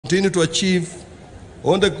continue to achieve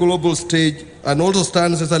on the global stage and also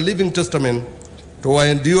stands as a living testament to our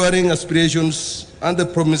enduring aspirations and the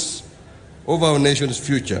promise of our nation's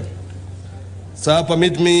future. Sir,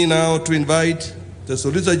 permit me now to invite the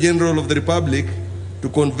Solicitor General of the Republic to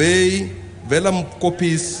convey vellum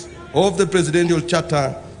copies of the Presidential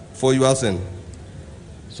Charter for your assent.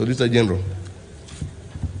 Solicitor General.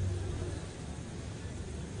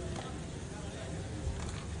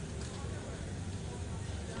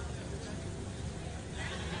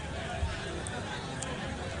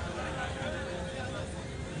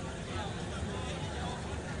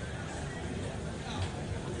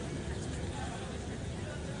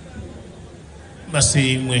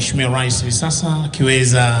 Basi Mheshimiwa Rais hivi sasa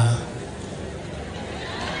akiweza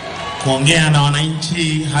kuongea na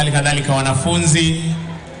wananchi, hali kadhalika wanafunzi,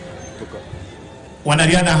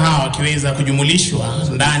 wanariadha hawa wakiweza kujumulishwa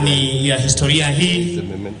ndani ya historia hii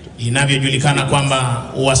inavyojulikana kwamba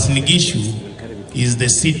Uasin Gishu is the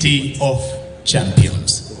city of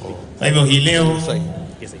champions. Kwa hivyo hii leo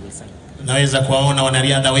naweza kuwaona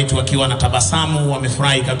wanariadha wetu wakiwa na tabasamu,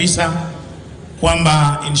 wamefurahi kabisa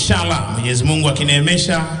kwamba inshallah Mwenyezi Mungu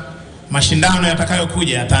akineemesha mashindano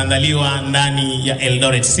yatakayokuja yataandaliwa ndani ya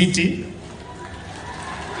Eldoret City.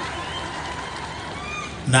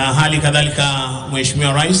 Na hali kadhalika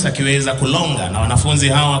Mheshimiwa Rais akiweza kulonga na wanafunzi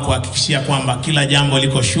hawa kuhakikishia kwamba kila jambo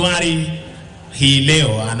liko shwari, hii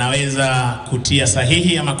leo anaweza kutia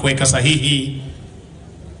sahihi ama kuweka sahihi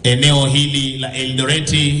eneo hili la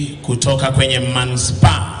Eldoret kutoka kwenye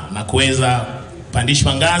manispaa na kuweza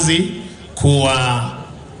pandishwa ngazi kuwa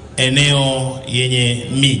eneo yenye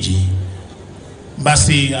miji.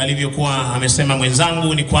 Basi alivyokuwa amesema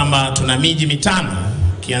mwenzangu ni kwamba tuna miji mitano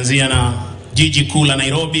kianzia na jiji kuu la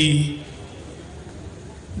Nairobi,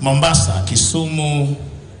 Mombasa, Kisumu,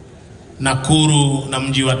 Nakuru na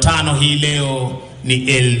mji wa tano hii leo ni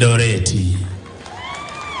Eldoret.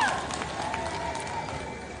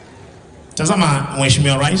 Tazama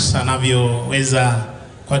Mheshimiwa Rais anavyoweza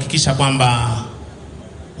kuhakikisha kwamba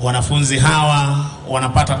wanafunzi hawa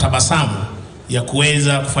wanapata tabasamu ya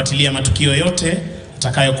kuweza kufuatilia matukio yote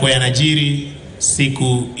yatakayokuwa yanajiri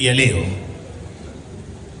siku ya leo.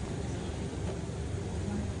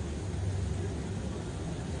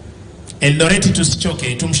 Eldoret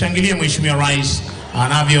tusichoke, tumshangilie Mheshimiwa Rais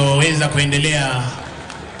anavyoweza kuendelea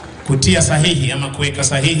kutia sahihi ama kuweka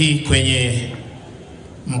sahihi kwenye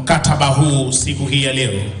mkataba huu siku hii ya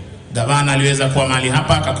leo. Gavana aliweza kuwa mahali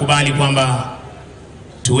hapa akakubali kwamba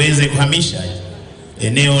tuweze kuhamisha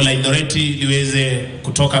eneo la Eldoret liweze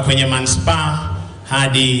kutoka kwenye manispaa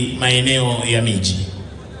hadi maeneo ya miji.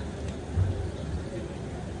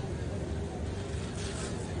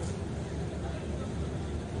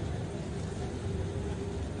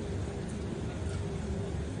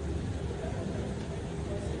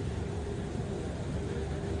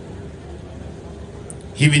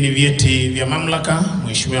 Hivi ni vyeti vya mamlaka,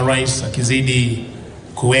 Mheshimiwa Rais akizidi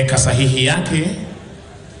kuweka sahihi yake.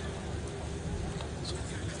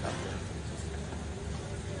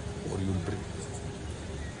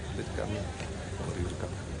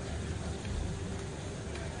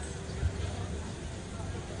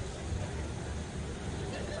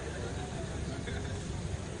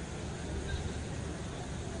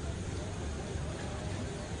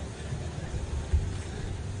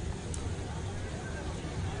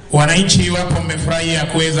 Wananchi wapo mmefurahia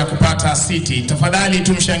kuweza kupata siti. Tafadhali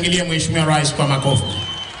tumshangilie Mheshimiwa Rais kwa makofi.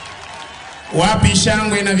 Wapi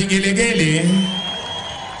shangwe na vigelegele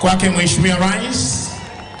kwake Mheshimiwa Rais?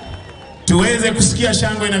 Tuweze kusikia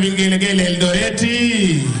shangwe na vigelegele Eldoret.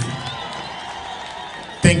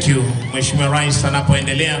 Thank you. Mheshimiwa Rais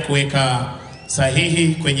anapoendelea kuweka sahihi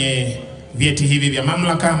kwenye vyeti hivi vya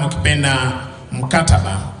mamlaka, mkipenda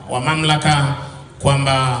mkataba wa mamlaka,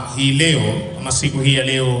 kwamba hii leo ama siku hii ya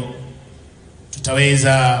leo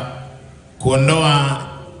tutaweza kuondoa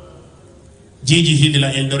jiji hili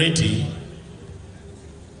la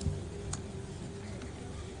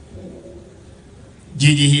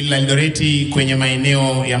Eldoret kwenye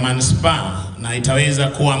maeneo ya manispaa, na itaweza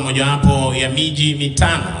kuwa mojawapo ya miji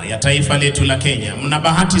mitano ya taifa letu la Kenya. Mna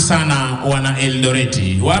bahati sana wana Eldoret.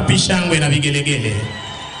 Wapi shangwe na vigelegele?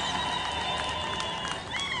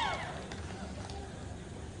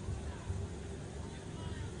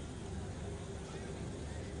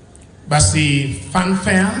 Basi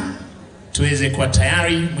fanfare tuweze kuwa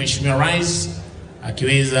tayari, Mheshimiwa Rais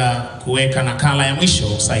akiweza kuweka nakala ya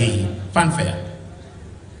mwisho sahihi. Fanfare.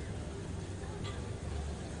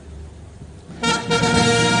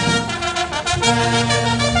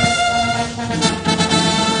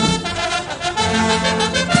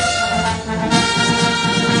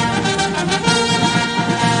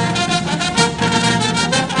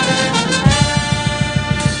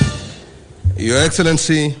 Your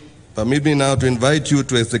Excellency, permit me now to invite you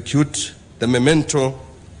to execute the memento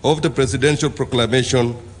of the presidential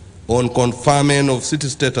proclamation on conferment of city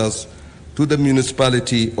status to the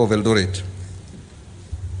Municipality of Eldoret.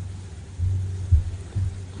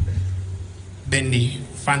 Bendi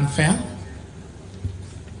fanfare.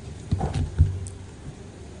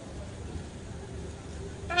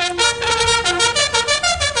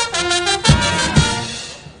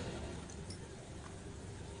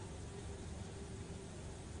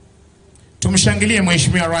 Tumshangilie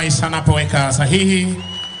Mheshimiwa Rais anapoweka sahihi.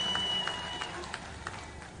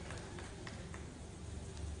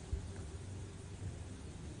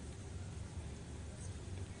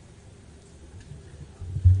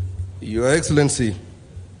 Your Excellency,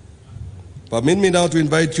 permit me now to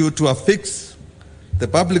invite you to affix the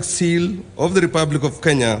public seal of the Republic of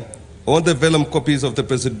Kenya on the vellum copies of the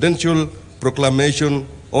Presidential Proclamation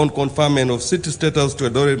on conferment of city status to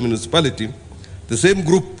Eldoret Municipality. The same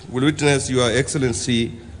group will witness Your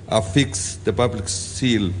Excellency affix the public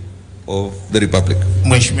seal of the Republic.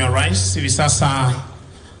 Mheshimiwa Rais hivi sasa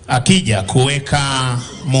akija kuweka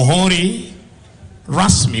muhuri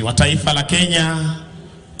rasmi wa taifa la Kenya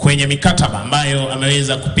kwenye mikataba ambayo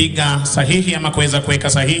ameweza kupiga sahihi ama kuweza kuweka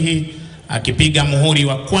sahihi, akipiga muhuri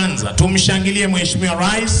wa kwanza. Tumshangilie Mheshimiwa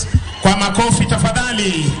Rais kwa makofi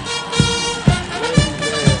tafadhali.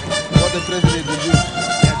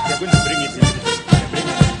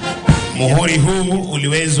 Muhuri huu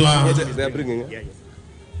uliwezwa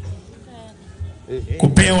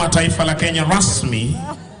kupewa taifa la Kenya rasmi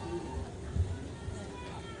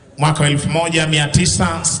mwaka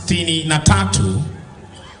 1963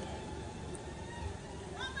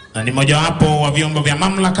 na ni mojawapo wa vyombo vya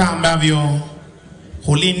mamlaka ambavyo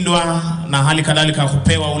hulindwa na hali kadhalika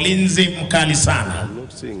hupewa ulinzi mkali sana.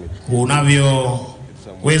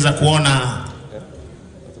 Unavyoweza kuona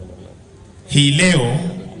hii leo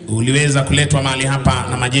uliweza kuletwa mahali hapa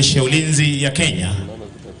na majeshi ya ulinzi ya Kenya.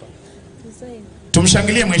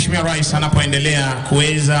 Tumshangilie Mheshimiwa Rais anapoendelea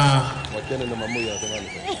kuweza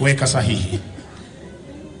kuweka sahihi.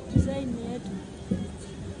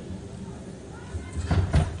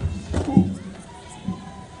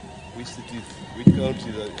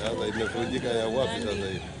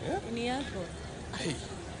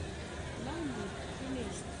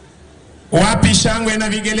 Wapi shangwe na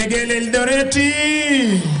vigelegele Eldoreti?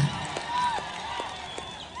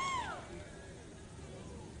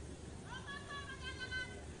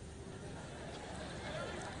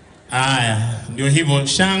 Aya, ndio hivyo,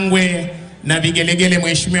 shangwe na vigelegele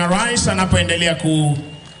Mheshimiwa Rais anapoendelea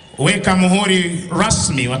kuweka muhuri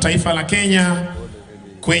rasmi wa taifa la Kenya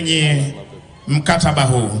kwenye mkataba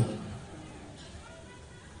huu.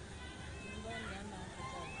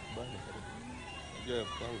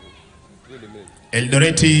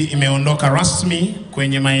 Eldoreti imeondoka rasmi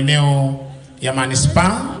kwenye maeneo ya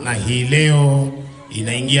manispaa na hii leo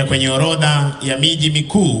inaingia kwenye orodha ya miji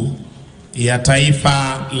mikuu ya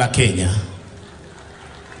taifa la Kenya.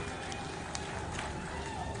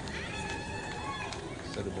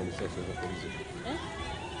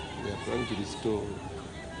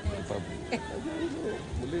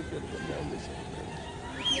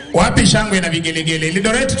 Wapi shangwe na vigelegele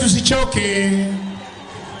Eldoreti, tusichoke.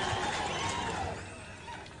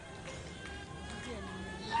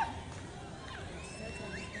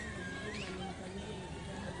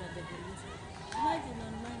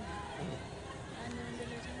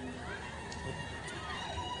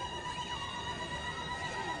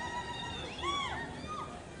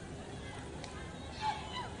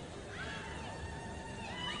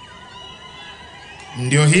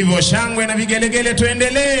 Ndio hivyo, shangwe na vigelegele,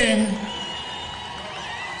 tuendelee.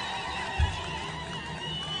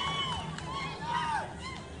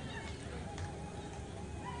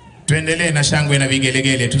 Tuendelee na shangwe na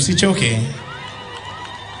vigelegele, tusichoke.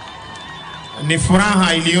 Ni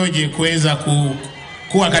furaha iliyoje kuweza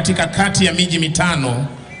kuwa katika kati ya miji mitano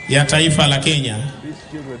ya taifa la Kenya.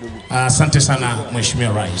 Asante sana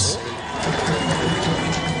Mheshimiwa Rais.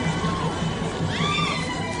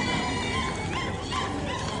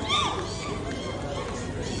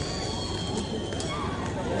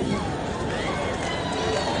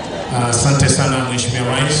 Asante sana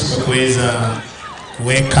Mheshimiwa Rais kwa kuweza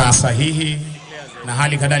kuweka sahihi na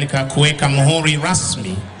hali kadhalika kuweka muhuri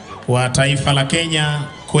rasmi wa taifa la Kenya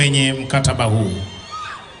kwenye mkataba huu.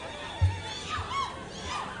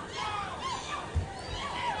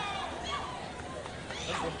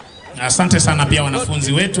 Asante sana pia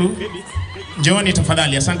wanafunzi wetu. Njooni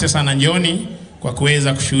tafadhali, asante sana, njooni kwa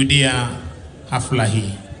kuweza kushuhudia hafla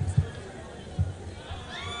hii.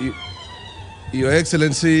 Your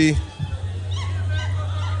Excellency,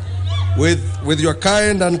 With your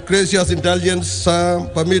kind and gracious indulgence, sir,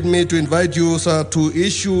 permit me to invite you, sir, to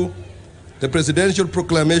issue the presidential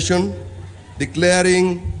proclamation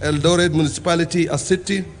declaring Eldoret Municipality a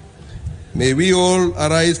city. May we all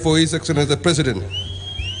arise for His Excellency the President.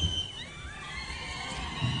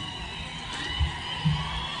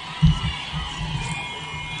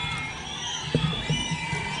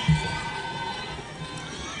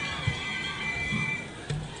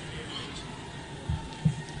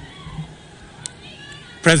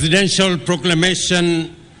 Presidential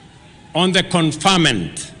proclamation on the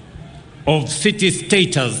conferment of city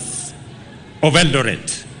status of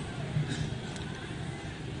Eldoret.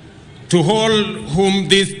 To all whom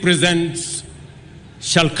this presents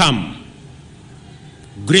shall come,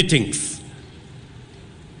 greetings.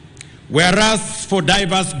 Whereas for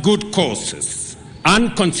diverse good causes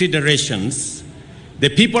and considerations, the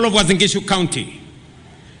people of Uasin Gishu County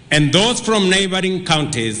and those from neighboring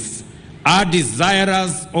counties are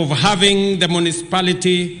desirous of having the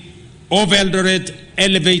municipality of Eldoret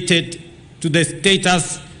elevated to the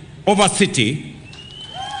status of a city,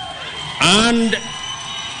 and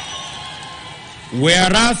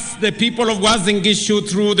whereas the people of Uasin Gishu,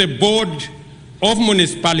 through the Board of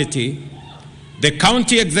Municipality, the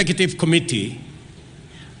County Executive Committee,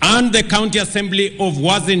 and the County Assembly of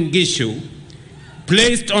Uasin Gishu,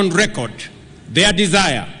 placed on record their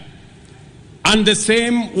desire, and the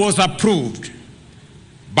same was approved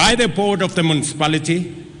by the Board of the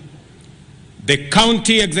Municipality, the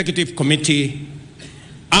County Executive Committee,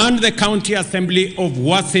 and the County Assembly of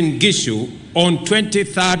Uasin Gishu on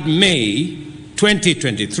 23rd May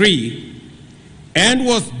 2023, and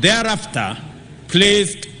was thereafter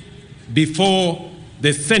placed before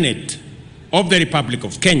the Senate of the Republic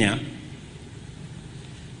of Kenya.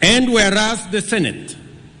 And whereas the Senate,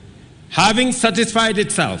 having satisfied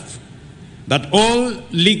itself that all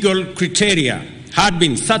legal criteria had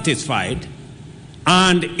been satisfied,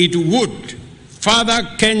 and it would further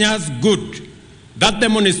Kenya's good that the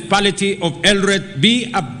municipality of Eldoret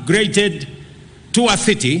be upgraded to a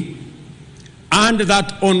city, and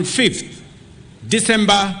that on 5th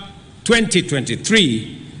December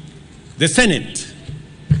 2023, the Senate,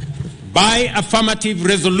 by affirmative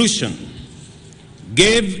resolution,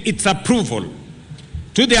 gave its approval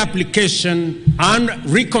to the application and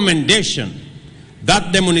recommendation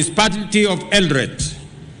that the municipality of Eldoret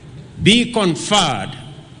be conferred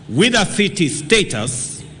with a city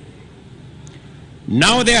status.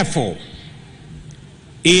 Now therefore,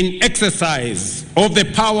 in exercise of the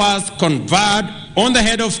powers conferred on the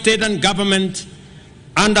head of state and government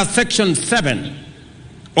under Section 7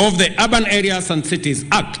 of the Urban Areas and Cities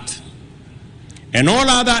Act and all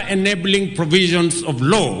other enabling provisions of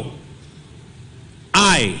law,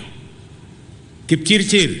 I,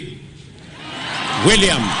 Kipchirchir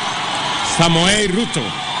William Samoei Ruto,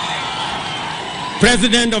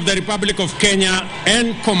 President of the Republic of Kenya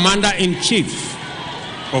and Commander-in-Chief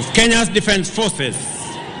of Kenya's Defense Forces,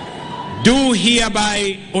 do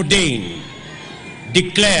hereby ordain,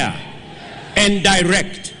 declare, and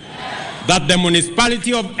direct that the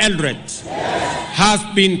municipality of Eldoret has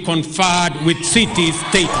been conferred with city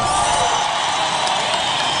status.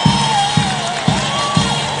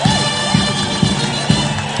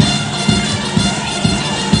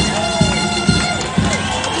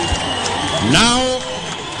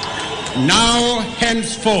 Now,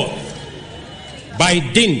 henceforth, by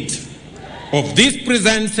dint of this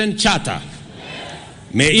presence and charter,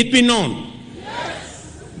 may it be known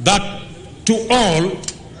that to all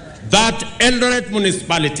that Eldoret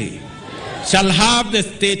municipality shall have the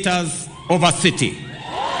status of a city,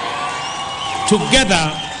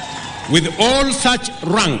 together with all such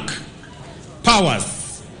rank,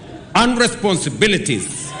 powers, and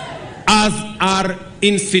responsibilities as are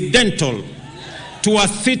incidental to a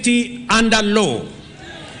city under law,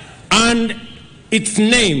 and its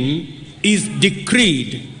name is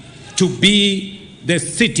decreed to be the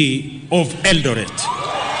city of Eldoret.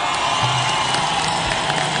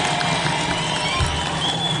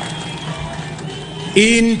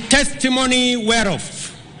 In testimony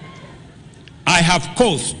whereof, I have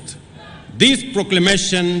caused this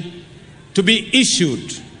proclamation to be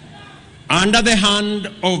issued under the hand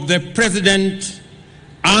of the President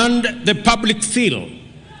and the public seal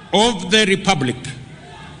of the Republic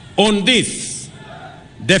on this,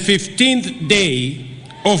 the 15th day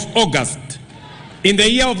of August, in the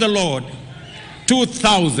year of the Lord,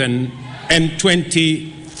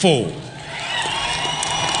 2024.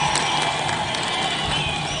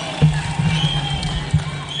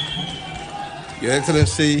 Your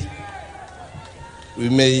Excellency, we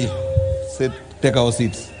may take our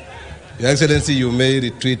seats. Your Excellency, you may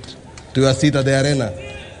retreat to your seat at the arena.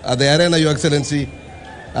 At the arena, Your Excellency.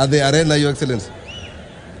 At the arena, Your Excellency.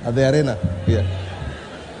 At the arena, here.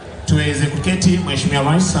 Tuweze kuketi Mheshimiwa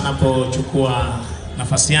Rais anapochukua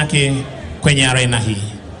nafasi yake kwenye arena hii.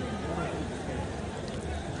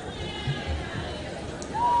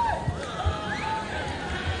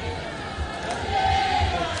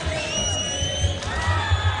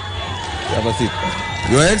 Have a seat.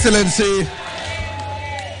 Your Excellency.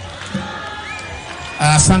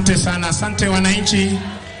 Asante sana, asante wananchi,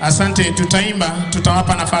 asante, tutaimba,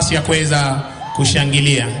 tutawapa nafasi ya kuweza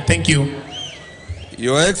kushangilia. Thank you.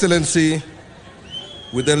 Your Excellency,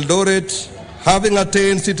 with Eldoret having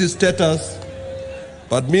attained city status,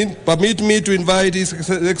 permit me to invite His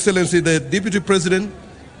Excellency the Deputy President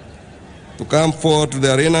to come forward to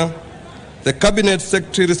the arena, the Cabinet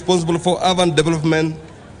Secretary responsible for urban development,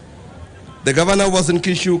 the Governor of Uasin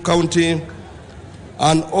Gishu County,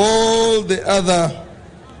 and all the other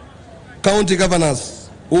county governors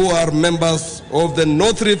who are members of the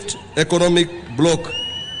North Rift Economic Bloc.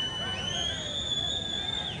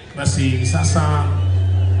 Basi sasa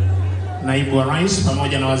Naibu wa Rais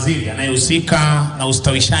pamoja na waziri anayehusika na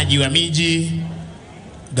ustawishaji wa miji,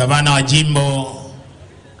 Gavana wa jimbo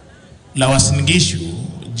la Uasin Gishu,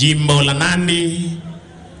 jimbo la Nandi,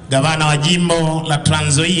 Gavana wa jimbo la Trans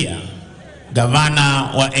Nzoia,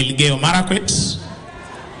 Gavana wa Elgeyo Marakwet,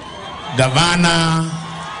 Gavana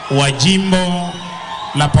wa jimbo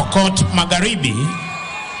la Pokot Magharibi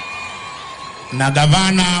na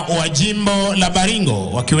Gavana wa jimbo la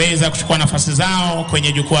Baringo wakiweza kuchukua nafasi zao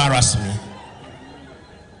kwenye jukwaa rasmi.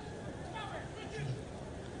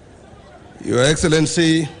 Your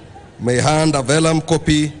Excellency may hand a vellum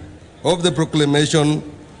copy of the proclamation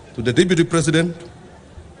to the Deputy President,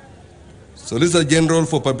 Solicitor General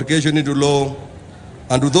for publication into law,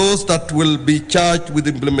 and to those that will be charged with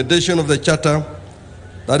the implementation of the Charter,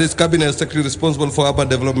 that is Cabinet Secretary responsible for urban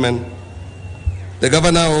development, the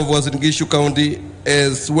Governor of Uasin Gishu County,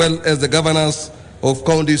 as well as the governors of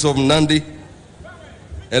counties of Nandi,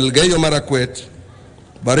 Elgeyo Marakwet,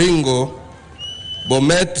 Baringo,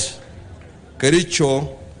 Bomet,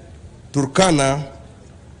 Kericho, Turkana,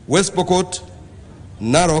 West Pokot,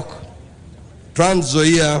 Narok, Trans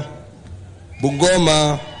Nzoia,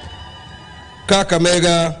 Bungoma,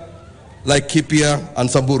 Kakamega, Laikipia, and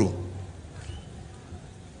Samburu.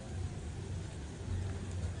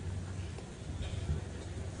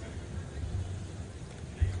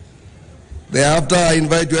 Thereafter, I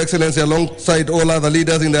invite Your Excellency alongside all other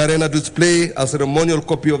leaders in the arena to display a ceremonial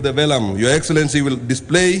copy of the vellum. Your Excellency will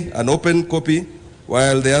display an open copy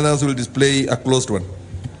while the others will display a closed one.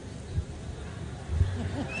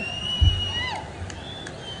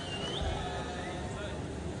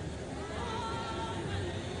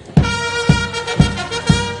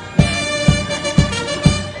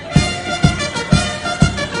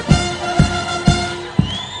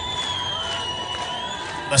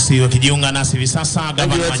 Basi wakijiunga nasi hivi sasa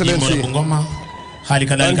Gavana wa jimbo la Bungoma, hali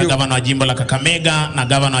kadhalika Gavana wa jimbo la Kakamega na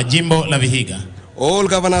Gavana wa jimbo la Vihiga. All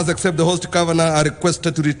governors except the host governor are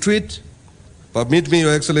requested to retreat. Permit me,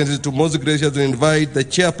 Your Excellency, to most graciously invite the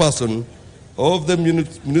chairperson of the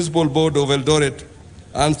Municipal Board of Eldoret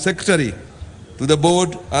and secretary to the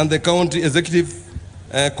board and the county executive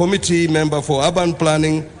committee member for urban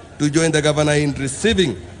planning to join the governor in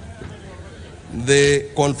receiving the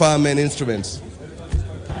conferment instruments.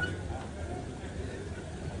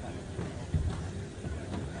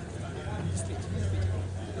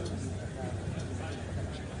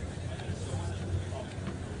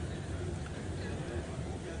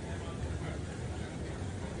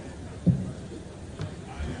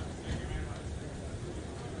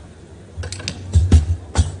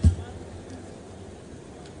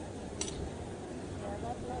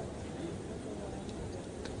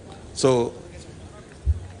 So,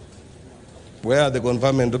 where are the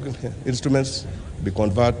conferment instruments? Be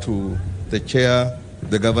conferred to the chair,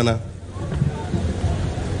 the governor.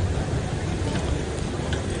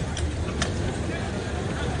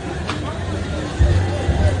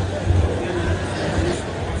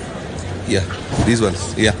 Yeah, these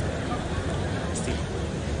ones, yeah.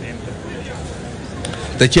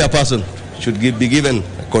 The chairperson should be given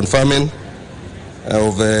a conferment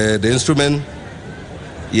of the instrument.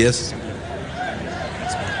 Yes.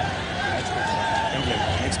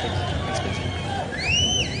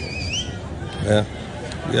 Yeah,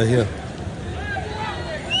 we are here.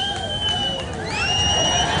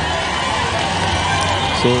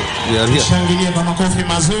 So we are here. Shangilia kwa makofi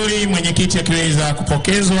mazuri, mwenyekiti akiweza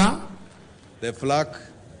kupokezwa the flag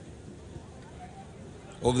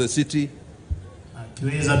of the city.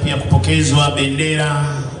 Akiweza pia kupokezwa bendera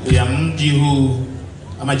ya mji huu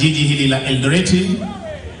ama jiji hili la Eldoret.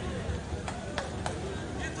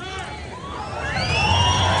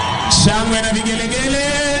 Shangwe na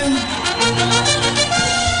vigelegele.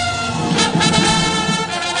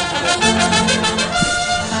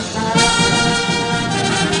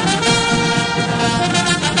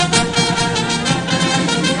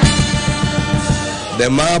 The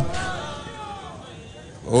map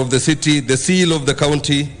of the city, the seal of the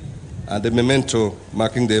county, and the memento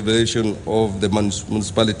marking the evaluation of the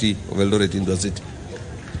municipality of Eldoret in the city.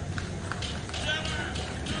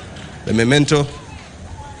 The memento.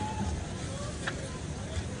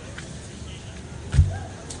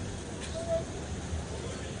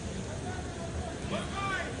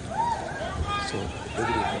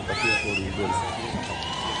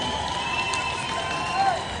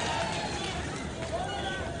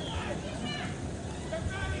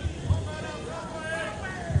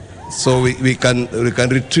 So we can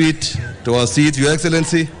retreat to our seat, Your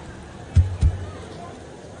Excellency.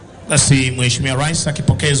 Basi Mheshimiwa Rais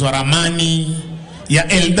akipokezwa ramani ya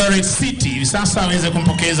Eldoret City, sasa aweze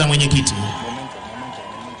kumpokeza mwenyekiti.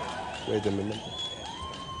 Wait a minute.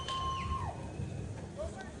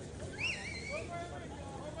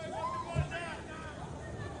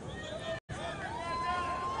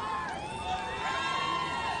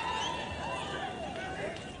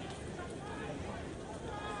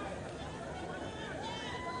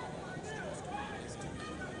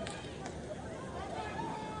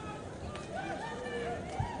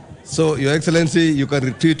 So, Your Excellency, you can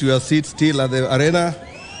retreat to your seat still at the arena,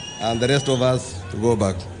 and the rest of us to go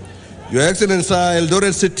back. Your Excellency,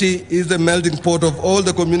 Eldoret City is the melting pot of all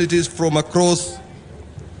the communities from across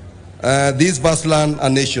this vast land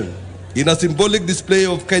and nation. In a symbolic display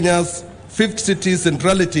of Kenya's fifth city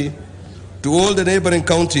centrality to all the neighboring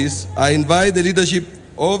counties, I invite the leadership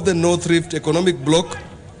of the North Rift Economic Bloc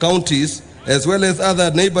counties, as well as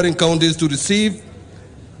other neighboring counties, to receive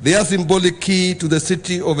their symbolic key to the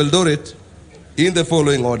city of Eldoret in the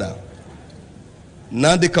following order.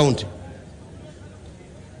 Nandi County.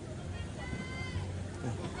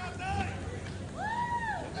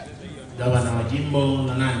 Gavana wa jimbo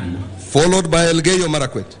la Nandi. Followed by Elgeyo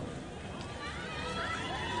Marakwet.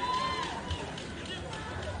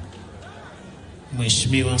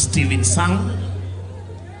 Mheshimiwa Stephen Sang.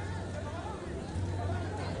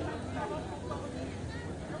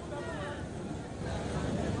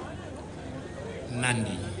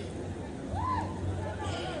 Nandi.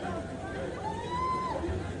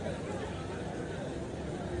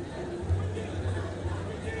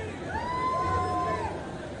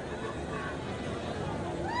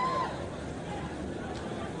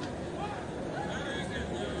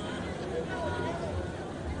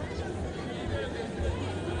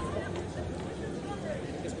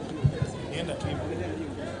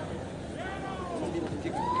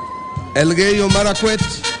 Elgeyo Marakwet.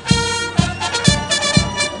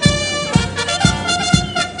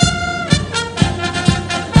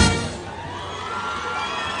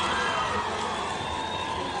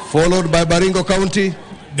 Followed by Baringo County.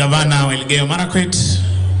 Gavana wa Elgeyo Marakwet,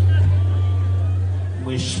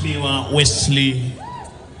 Mheshimiwa Wesley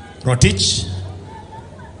Rotich,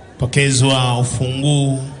 pokezwa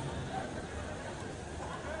ufunguu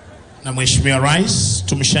na Mheshimiwa Rais.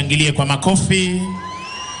 Tumshangilie kwa makofi.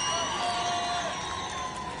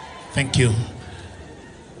 Thank you.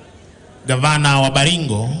 Gavana wa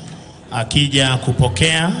Baringo akija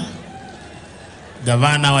kupokea.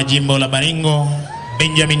 Gavana wa jimbo la Baringo,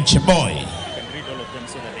 Benjamin Cheboy. You can read all of them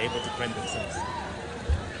so that they're able to print themselves.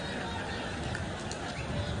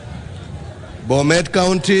 Bomet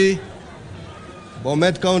County.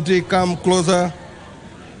 Bomet County, come closer.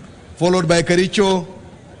 Followed by Kericho.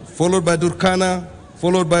 Followed by Turkana.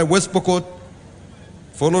 Followed by West Pokot.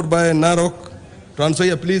 Followed by Narok. Trans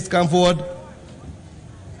Nzoia, please come forward.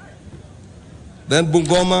 Then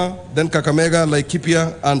Bungoma. Then Kakamega,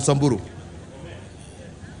 Laikipia, and Samburu.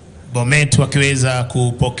 Bomet wakiweza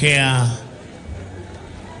kupokea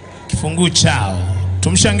kifungu chao.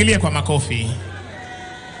 Tumshangilie kwa makofi.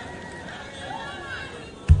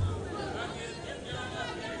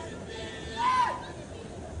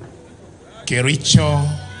 Kericho,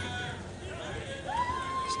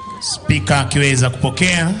 Speaker akiweza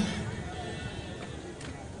kupokea.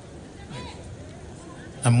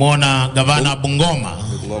 Namwona Gavana Bungoma,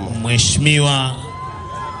 Mheshimiwa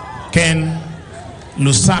Ken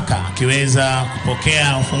Lusaka akiweza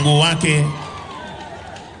kupokea ufunguo wake.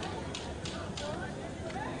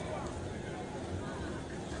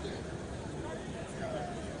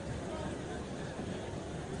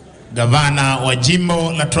 Gavana wa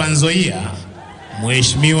jimbo la Trans Nzoia,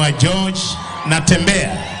 Mheshimiwa George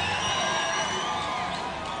Natembea.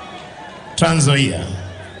 Trans Nzoia.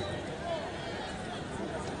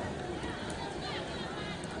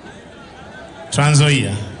 Trans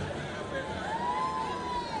Nzoia.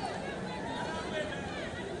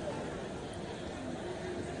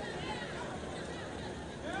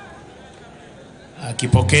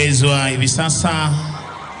 Akipokezwa hivi sasa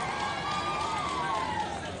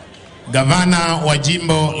gavana wa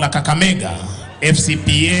jimbo la Kakamega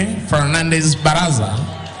FCPA Fernandez Baraza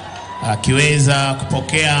akiweza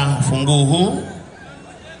kupokea ufunguo huu.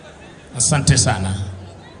 Asante sana.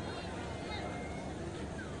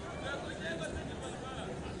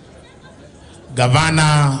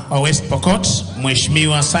 Gavana wa West Pokot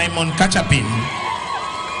Mheshimiwa Simon Kachapin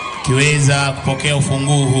akiweza kupokea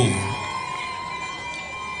ufunguo huu.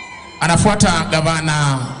 Anafuata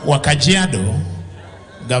gavana wa Kajiado,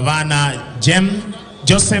 Gavana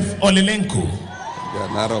Joseph Olelenku.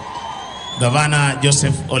 Gavana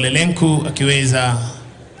Joseph Olelenku akiweza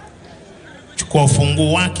chukua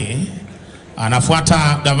ufunguo wake.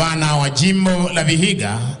 Anafuata gavana wa jimbo la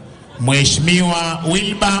Vihiga Mheshimiwa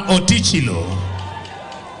Wilbur Otichilo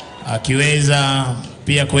akiweza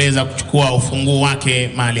pia kuweza kuchukua ufunguo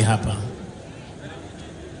wake mahali hapa.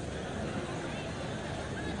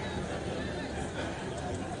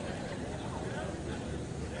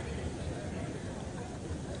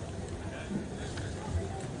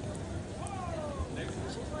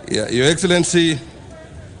 Your Excellency,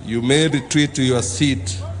 you may retreat to your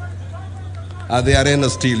seat at the arena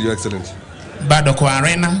still, Your Excellency. Bado kwa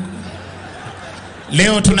arena.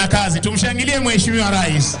 Leo tuna kazi. Tumshangilie Mheshimiwa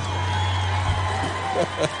Rais.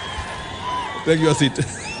 Take your seat.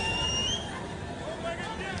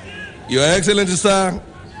 Your Excellency, sir,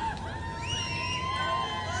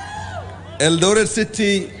 Eldoret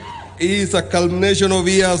City is a culmination of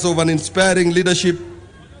years of an inspiring leadership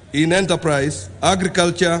in enterprise,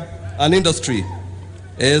 agriculture, and industry,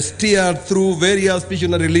 steered through various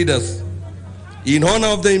visionary leaders. In honor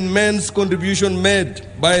of the immense contribution made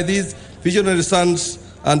by these visionary sons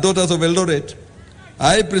and daughters of Eldoret,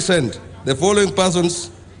 I present the following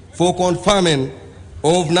persons for conferment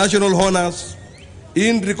of national honors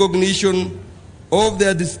in recognition of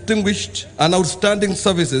their distinguished and outstanding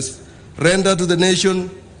services rendered to the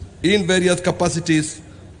nation in various capacities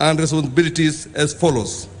and responsibilities as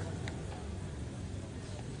follows.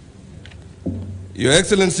 Your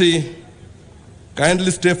Excellency,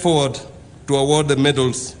 kindly step forward to award the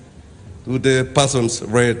medals to the persons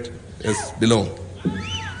read as below.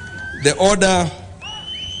 The Order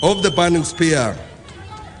of the Burning Spear.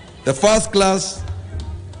 The first class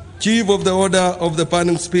Chief of the Order of the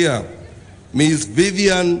Burning Spear, Ms.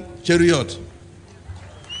 Vivian Cheruiyot.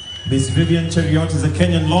 Ms. Vivian Cheruiyot is a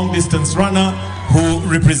Kenyan long-distance runner who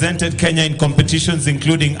represented Kenya in competitions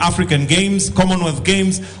including African Games, Commonwealth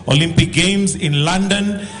Games, Olympic Games in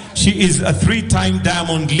London. She is a 3-time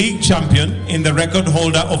Diamond League champion in the record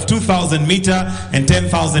holder of 2,000 meter and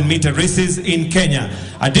 10,000 meter races in Kenya.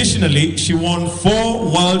 Additionally, she won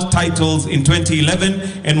 4 world titles in 2011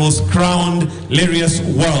 and was crowned Larius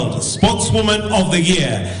World Sportswoman of the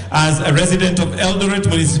Year. As a resident of Eldoret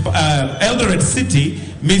City,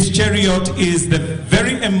 Ms. Cheruiyot is the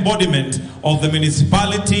very embodiment of the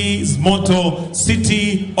municipality's motto,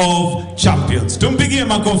 City of Champions. Tumpigie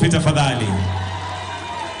makofi tafadhali.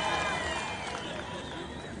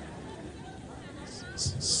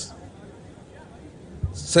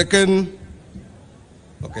 Second,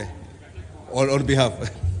 okay, on behalf,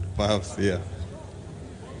 perhaps, yeah.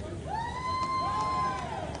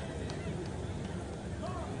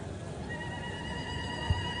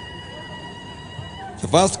 The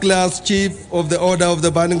first class Chief of the Order of the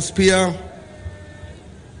Burning Spear.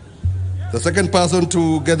 The second person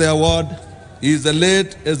to get the award is the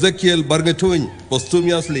late Ezekiel Bargetuny,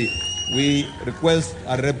 posthumously. We request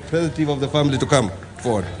a representative of the family to come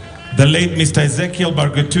forward. The late Mr. Ezekiel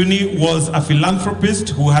Bargetuny was a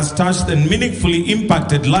philanthropist who has touched and meaningfully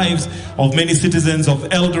impacted lives of many citizens of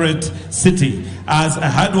Eldoret City. As a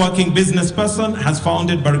hardworking business person, has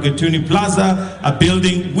founded Bargetuny Plaza, a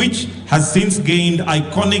building which has since gained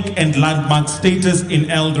iconic and landmark status in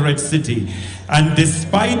Eldoret City. And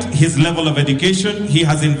despite his level of education, he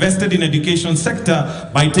has invested in education sector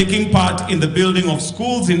by taking part in the building of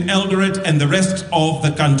schools in Eldoret and the rest of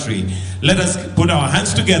the country. Let us put our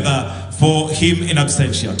hands together for him in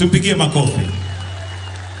absentia. Tumpigie makofi.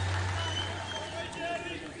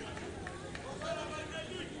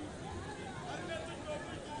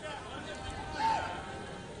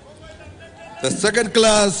 The second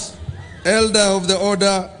class Elder of the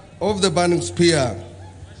Order of the Burning Spear,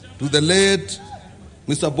 to the late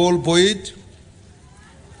Mr. Bol Boyd.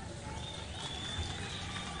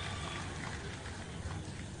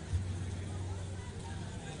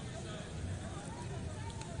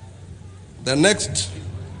 The next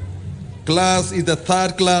class is the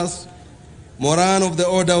third class, Moran of the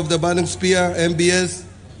Order of the Burning Spear, MBS.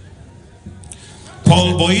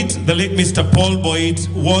 Paul Boyd, the late Mr. Paul Boyd,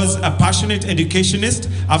 was a passionate educationist.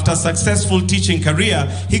 After a successful teaching career,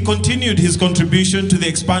 he continued his contribution to the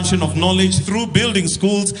expansion of knowledge through building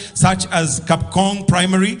schools such as Kapkong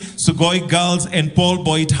Primary, Sugoi Girls, and Paul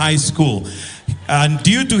Boyd High School. And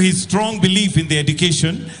due to his strong belief in the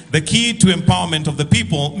education, the key to empowerment of the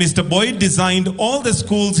people, Mr. Boyd designed all the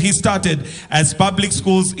schools he started as public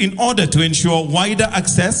schools in order to ensure wider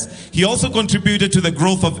access. He also contributed to the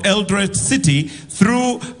growth of Eldoret City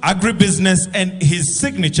through agribusiness and his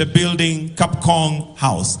signature building, Kapkong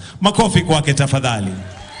House. Makofi kwake tafadhali.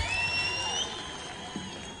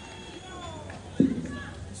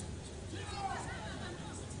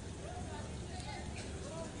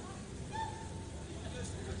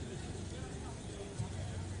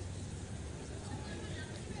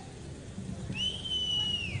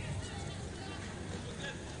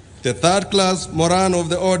 The third class, Moran of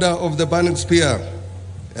the Order of the Burning Spear,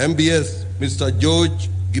 MBS, Mr. George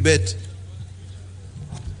Gibet.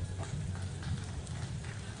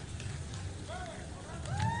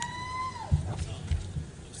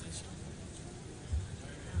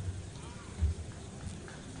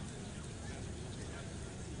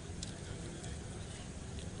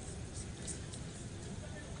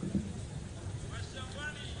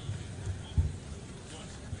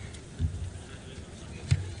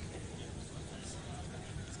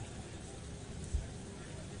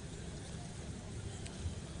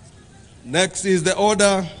 Next is the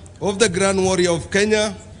Order of the Grand Warrior of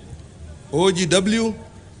Kenya, OGW,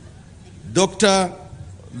 Dr.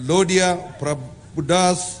 Lodia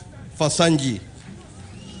Prabhudas Fasanji.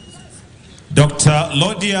 Dr.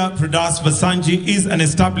 Lodia Prabhudas Fasanji is an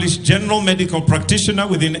established general medical practitioner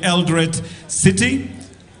within Eldoret City,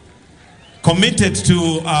 committed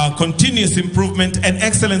to continuous improvement and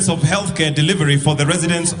excellence of healthcare delivery for the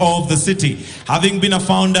residents of the city, having been a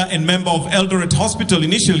founder and member of Eldoret Hospital,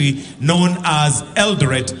 initially known as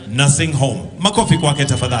Eldoret Nursing Home. Makofi kwake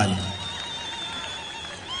tafadhali.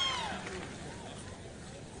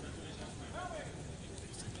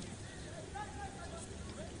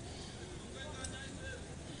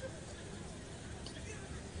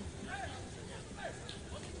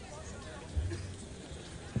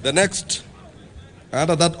 The next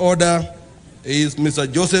under that order is Mr.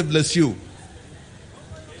 Joseph Lesiu.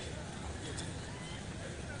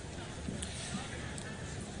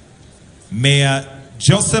 Mayor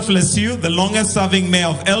Joseph Lesiu, the longest serving mayor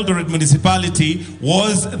of Eldoret Municipality,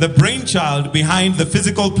 was the brainchild behind the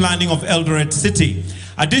physical planning of Eldoret City.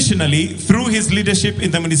 Additionally, through his leadership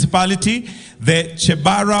in the municipality, the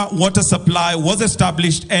Chebara water supply was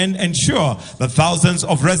established and ensure that thousands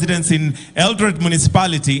of residents in Eldoret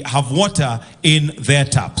Municipality have water in their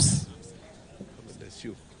taps.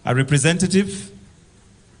 A representative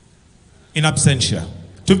in absentia.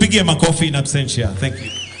 Tumpigie makofi in absentia. Thank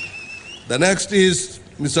you. The next is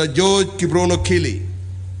Mr. George Kibrono Kili.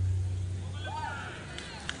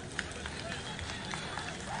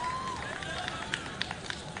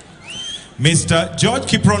 Mr. George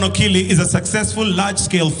Kiprono Kili is a successful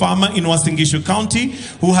large-scale farmer in Uasin Gishu County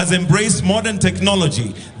who has embraced modern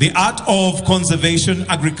technology, the art of conservation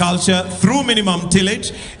agriculture through minimum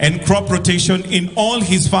tillage and crop rotation in all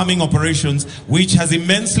his farming operations, which has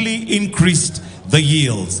immensely increased the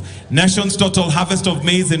yields. Nation's total harvest of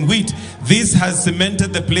maize and wheat. This has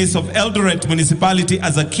cemented the place of Eldoret Municipality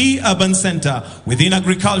as a key urban center within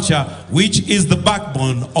agriculture, which is the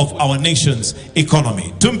backbone of our nation's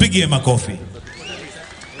economy. Tumpigie makofi.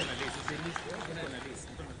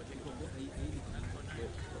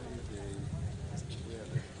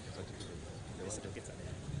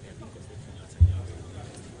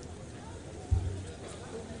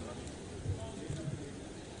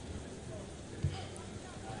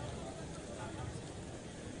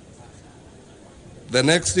 The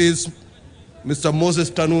next is Mr. Moses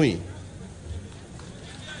Tanui.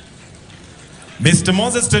 Mr.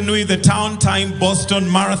 Moses Tanui, the two-time Boston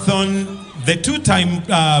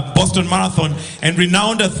Marathon and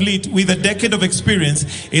renowned athlete with a decade of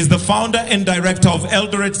experience, is the founder and director of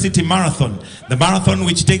Eldoret City Marathon, the marathon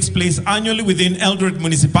which takes place annually within Eldoret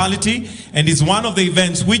Municipality and is one of the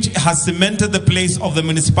events which has cemented the place of the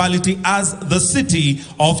municipality as the city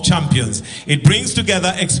of champions. It brings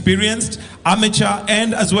together experienced, amateur,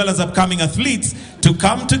 and as well as upcoming athletes to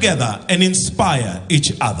come together and inspire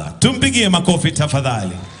each other. Tumpigie makofi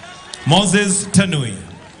tafadhali. Moses Tanui.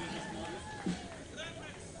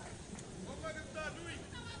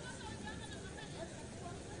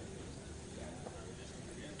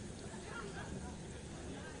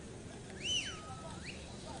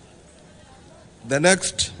 The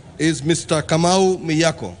next is Mr. Kamau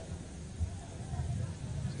Miyako.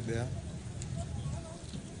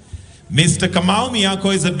 Mr. Kamau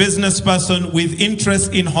Miyako is a business person with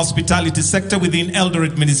interest in hospitality sector within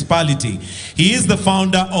Eldoret Municipality. He is the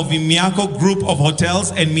founder of the Miyako Group of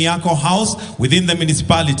Hotels and Miyako House within the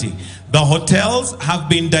municipality. The hotels have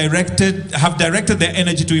directed their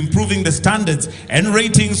energy to improving the standards and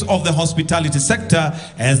ratings of the hospitality sector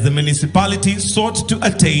as the municipality sought to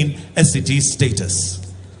attain a city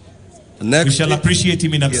status. Next, we shall appreciate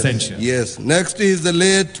him in absentia. Yes. Next is the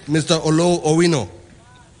late Mr. Olo Owino.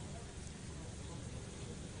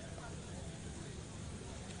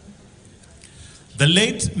 The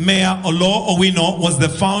late Mayor Olo Owino was the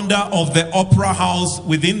founder of the Opera House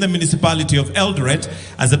within the municipality of Eldoret.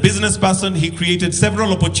 As a business person, he created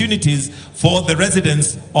several opportunities for the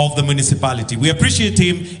residents of the municipality. We appreciate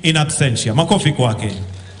him in absentia. Makofi kwake.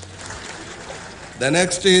 The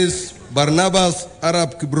next is Barnabas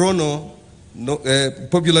Arab Kibrono,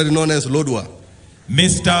 popularly known as Lodwa.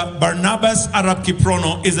 Mr. Barnabas Arab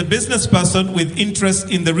Kiprono is a business person with interest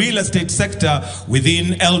in the real estate sector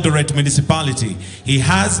within Eldoret Municipality. He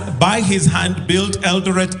has, by his hand, built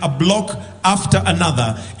Eldoret a block after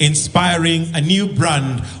another, inspiring a new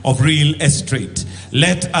brand of real estate.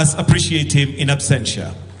 Let us appreciate him in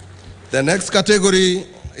absentia. The next category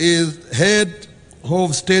is Head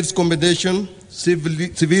of State's Combination,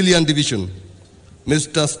 Civilian Division,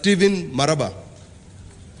 Mr. Stephen Maraba.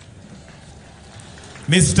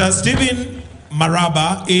 Mr. Stephen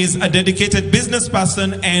Maraba is a dedicated business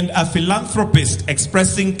person and a philanthropist,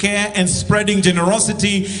 expressing care and spreading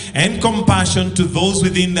generosity and compassion to those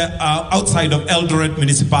within the outside of Eldoret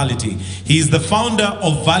Municipality. He is the founder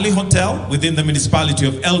of Valley Hotel within the municipality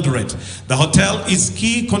of Eldoret. The hotel is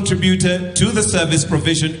key contributor to the service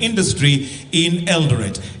provision industry in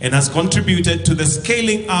Eldoret and has contributed to the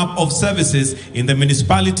scaling up of services in the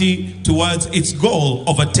municipality towards its goal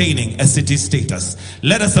of attaining a city status.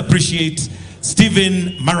 Let us appreciate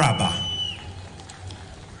Stephen Maraba.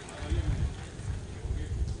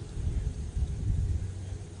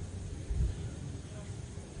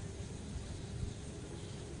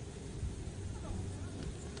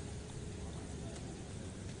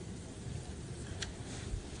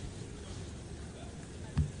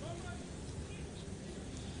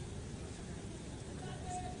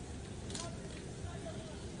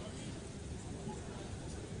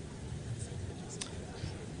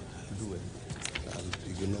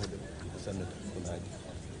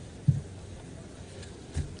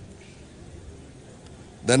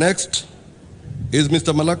 The next is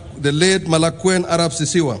Mr. the late Malakwen Arab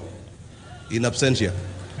Sisiwa, in absentia.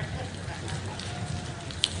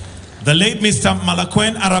 The late Mr.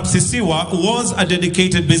 Malakwen Arab Sisiwa was a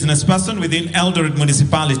dedicated business person within Eldoret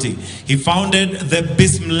Municipality. He founded the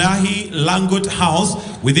Bismillahi Langut House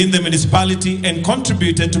within the municipality and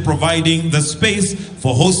contributed to providing the space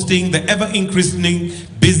for hosting the ever-increasing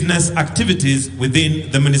business activities within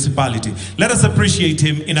the municipality. Let us appreciate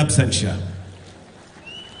him in absentia.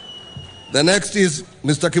 The next is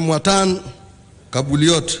Mr. Kimwatan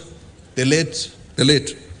Kabuliot, the late.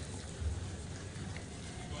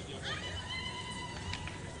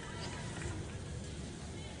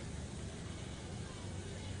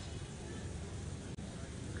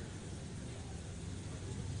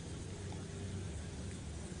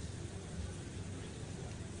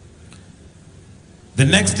 The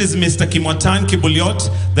next is Mr. Kimwatan Kibuliot.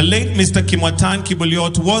 The late Mr. Kimwatan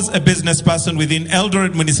Kibuliot was a business person within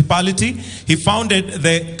Eldoret Municipality. He founded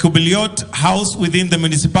the Kibuliot House within the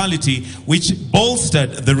municipality, which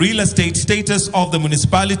bolstered the real estate status of the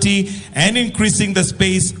municipality and increasing the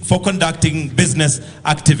space for conducting business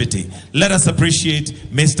activity. Let us appreciate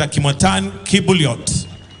Mr. Kimwatan Kibuliot.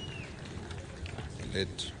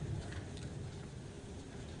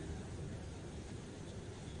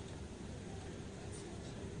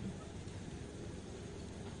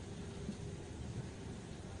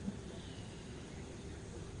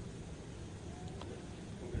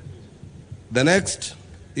 The next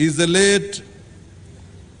is the late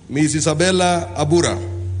Miss Isabella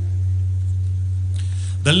Abura.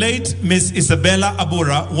 The late Miss Isabella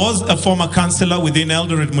Abura was a former councillor within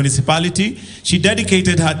Eldoret Municipality. She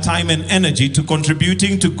dedicated her time and energy to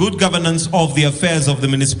contributing to good governance of the affairs of the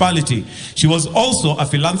municipality. She was also a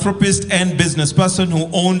philanthropist and business person who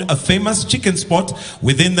owned a famous chicken spot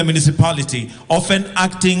within the municipality, often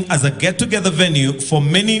acting as a get-together venue for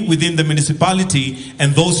many within the municipality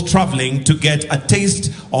and those traveling to get a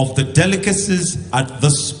taste of the delicacies at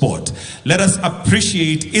the spot. Let us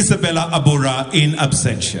appreciate Isabella Abura in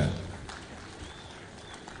absentia.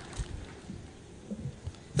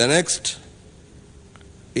 The next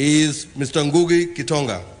is Mr. Ngugi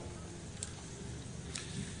Kitonga.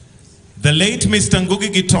 The late Mr.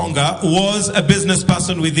 Ngugi Gitonga was a business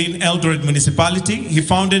person within Eldoret Municipality. He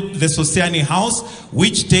founded the Sosiani House,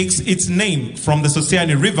 which takes its name from the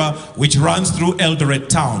Sosiani River, which runs through Eldoret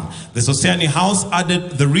town. The Sosiani House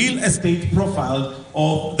added the real estate profile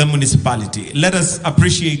of the municipality. Let us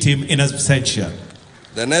appreciate him in absentia.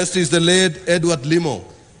 The next is the late Edward Limo.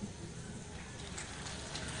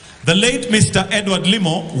 The late Mr. Edward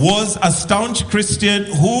Limo was a staunch Christian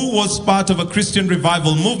who was part of a Christian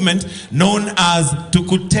revival movement known as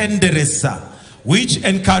Tukutenderesa, which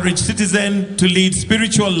encouraged citizens to lead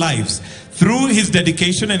spiritual lives. Through his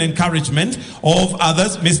dedication and encouragement of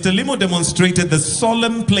others, Mr. Limo demonstrated the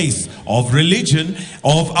solemn place of religion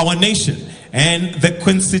of our nation and the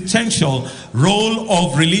quintessential role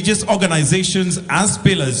of religious organizations as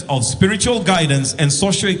pillars of spiritual guidance and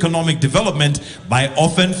socio-economic development by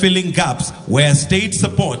often filling gaps where state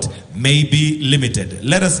support may be limited.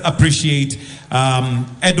 Let us appreciate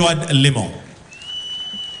Edward Limo.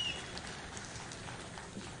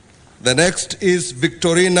 The next is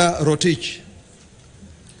Victorina Rotich.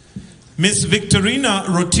 Ms. Victorina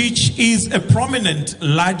Rotich is a prominent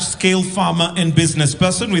large-scale farmer and business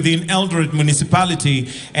person within Eldoret Municipality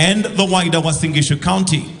and the wider Uasin Gishu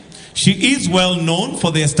County. She is well known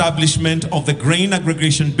for the establishment of the grain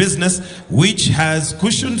aggregation business, which has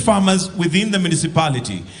cushioned farmers within the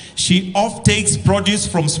municipality. She offtakes produce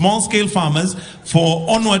from small-scale farmers for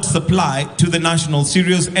onward supply to the National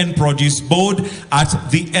Cereals and Produce Board at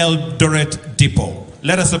the Eldoret Depot.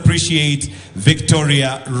 Let us appreciate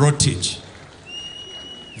Victoria Rotich.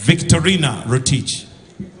 Victorina Rotich.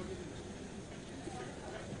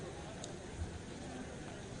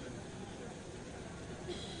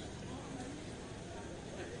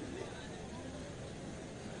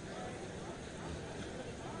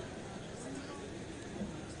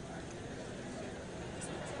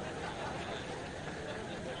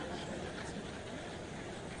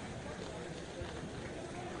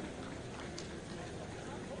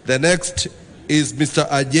 The next is Mr.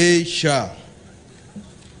 Ajay Shah.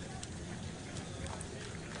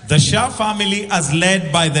 The Shah family, as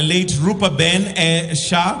led by the late Rupa Ben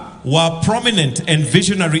Shah, were prominent and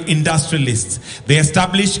visionary industrialists. They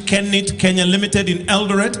established Kenit Kenya Limited in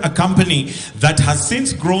Eldoret, a company that has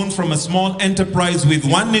since grown from a small enterprise with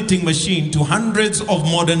one knitting machine to hundreds of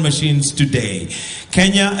modern machines today.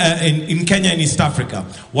 In Kenya and East Africa.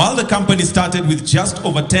 While the company started with just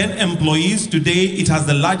over 10 employees, today it has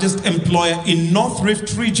the largest employer in North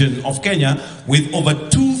Rift region of Kenya with over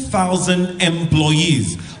 2,000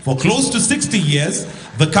 employees. For close to 60 years,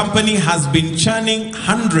 the company has been churning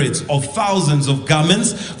hundreds of thousands of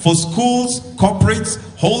garments for schools, corporates,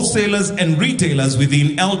 wholesalers and retailers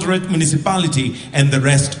within Eldoret Municipality and the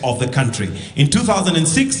rest of the country. In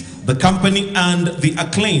 2006, the company earned the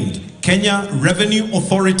acclaimed Kenya Revenue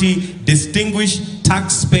Authority Distinguished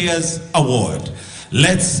Taxpayers Award.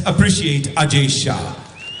 Let's appreciate Ajay Shah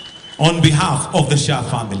on behalf of the Shah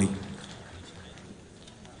family.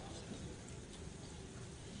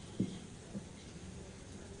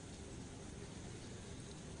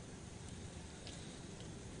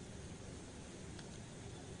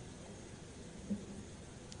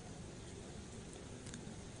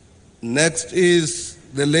 Next is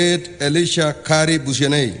the late Elisha Kari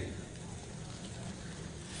Bushenei.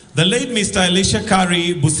 The late Mr. Elisha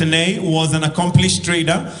Kari Bushenei was an accomplished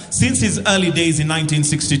trader since his early days in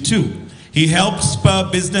 1962. He helped spur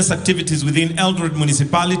business activities within Eldoret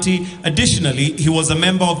Municipality. Additionally, he was a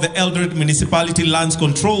member of the Eldoret Municipality Lands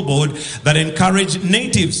Control Board that encouraged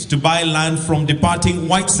natives to buy land from departing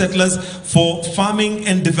white settlers for farming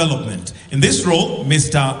and development. In this role,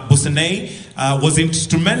 Mr. Bushenei was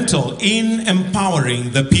instrumental in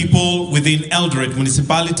empowering the people within Eldoret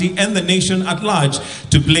Municipality and the nation at large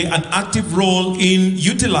to play an active role in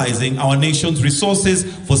utilizing our nation's resources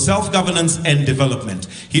for self-governance and development.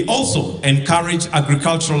 He also encouraged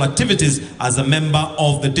agricultural activities as a member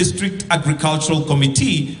of the District Agricultural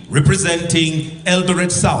Committee representing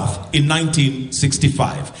Eldoret South in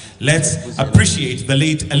 1965. Let's appreciate the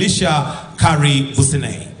late Elisha Kari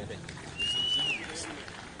Bushenei.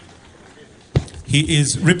 He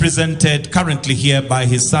is represented currently here by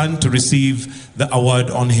his son to receive the award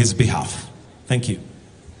on his behalf. Thank you.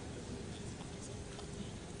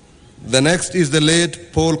 The next is the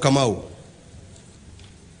late Paul Kamau.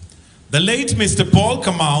 The late Mr. Paul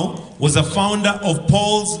Kamau was a founder of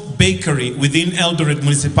Paul's Bakery within Eldoret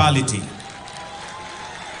Municipality.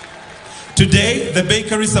 Today, the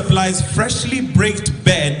bakery supplies freshly baked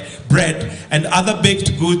bread and other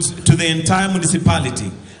baked goods to the entire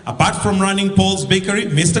municipality. Apart from running Paul's Bakery,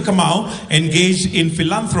 Mr. Kamau engaged in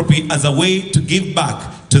philanthropy as a way to give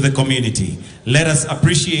back to the community. Let us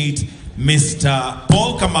appreciate Mr.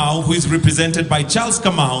 Paul Kamau, who is represented by Charles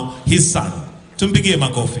Kamau, his son. Tumpigie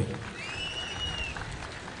makofi.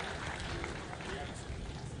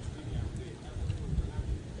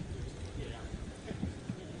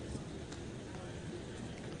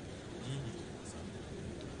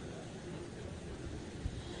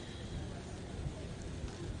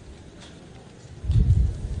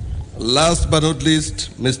 Last but not least,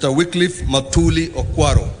 Mr. Wycliffe Matuli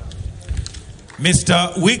Okwaro.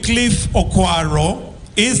 Mr. Wycliffe Okwaro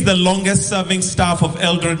is the longest serving staff of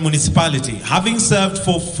Eldoret Municipality, having served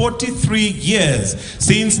for 43 years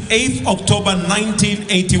since 8th October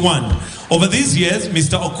 1981. Over these years,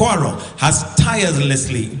 Mr. Okwaro has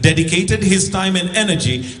tirelessly dedicated his time and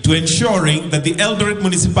energy to ensuring that the Eldoret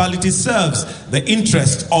Municipality serves the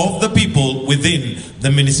interest of the people within the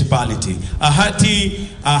municipality. A hearty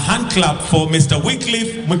hand clap for Mr.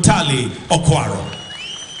 Wycliffe Mutali Okwaro.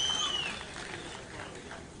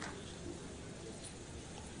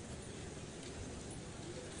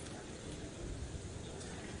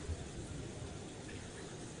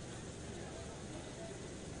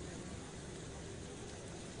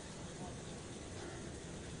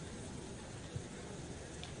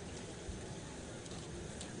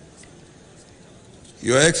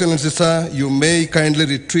 Your Excellency, sir, you may kindly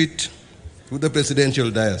retreat to the presidential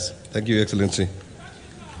dais. Thank you, Your Excellency.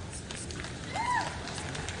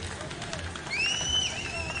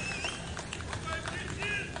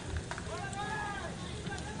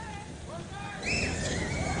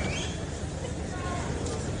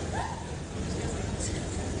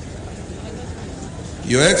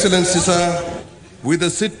 Your Excellency, sir, with the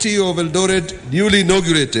city of Eldoret newly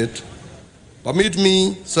inaugurated, permit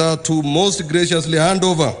me, sir, to most graciously hand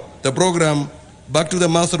over the program back to the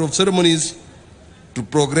Master of Ceremonies to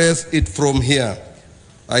progress it from here.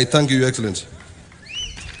 I thank you, Your Excellency.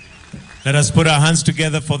 Let us put our hands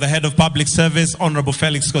together for the Head of Public Service, Honorable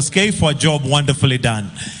Felix Koskei, for a job wonderfully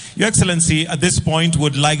done. Your Excellency, at this point,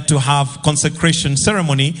 would like to have consecration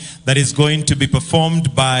ceremony that is going to be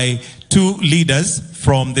performed by two leaders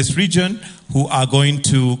from this region who are going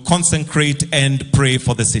to consecrate and pray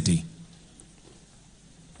for the city.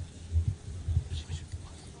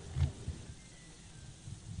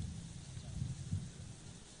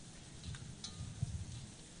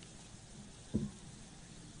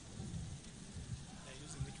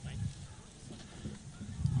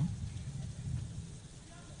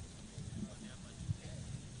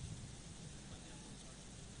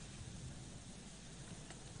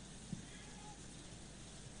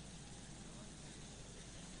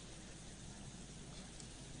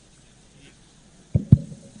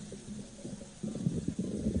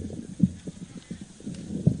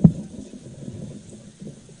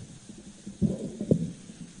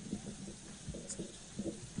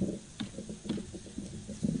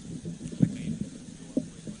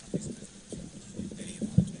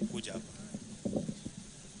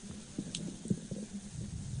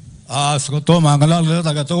 Ascolto mangalal le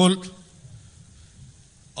tagatul.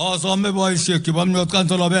 Asome boyse kibam nyot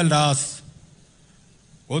kantola beldas.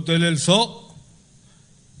 Hotel so.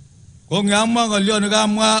 Kong yamma galyon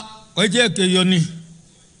gamma oje ke yoni.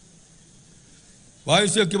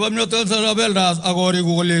 Boyse kibam nyot kantola beldas agori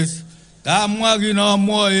gugolis. Tamwa gina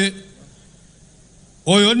moe.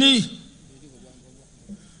 Oyoni.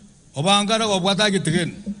 Obangara obwata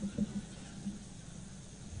gitgen.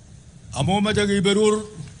 Amo majagi berur.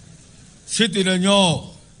 Siti na nyo,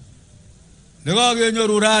 nagagay nyo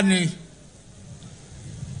rurani,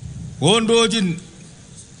 wondo jin,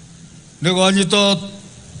 nagagay to,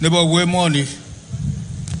 nabagwe moni,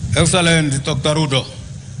 excellent Dr. Ruto.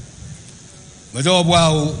 Majo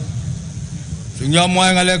wow, sinya mo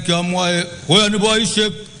ay ngalek ya mo ay, hoy ano ba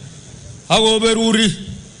isip, ako beruri.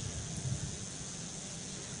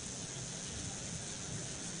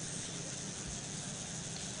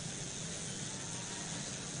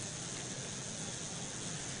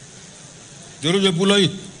 Juru je pulai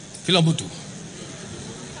kila butu.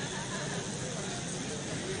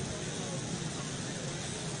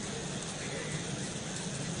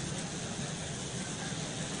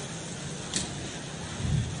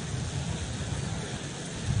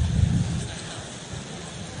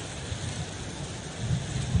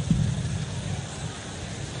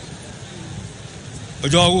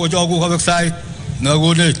 Ojo aku kabek sai na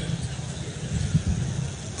gune.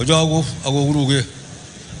 Ojo aku guruge.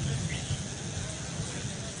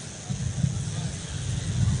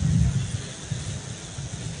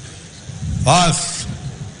 Pas,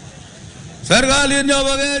 sergali nya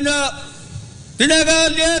bagenya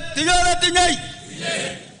Tinagaliet, Tinara Tinay.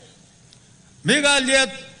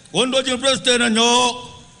 Migaliet, Ondojin President Nyo,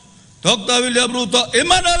 Dr. William Ruto,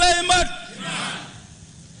 Emmanuel Imat.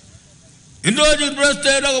 Indojin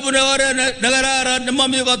President Bunawara Nagara,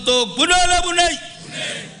 Namami Gato, Bunala Bunay.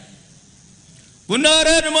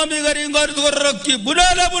 Bunara Namami Garingar to Rocky,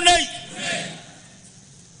 Bunala Bunay.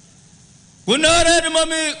 Bunara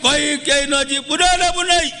Namami Koi Kainaji, Bunala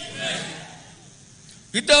Bunay.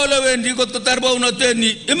 Kita olah wendi kot ketarba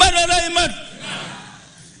unateni, Emmanuel Imat.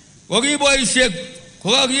 Wagi boy Sheikh,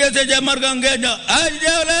 Wagi saja margangnya,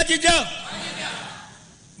 aja olah aja.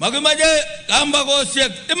 Magimaje kamba ko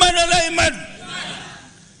Sheikh, Emmanuel Imat.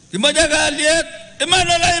 Kimaja kaliet,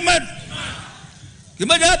 Emmanuel Imat.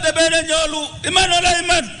 Kimaja tebena nyolu, Emmanuel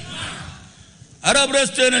Imat. Arab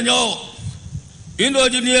restena nyo, Indo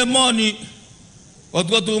jini emoni,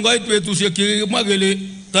 waktu tungai tu Sheikh magele,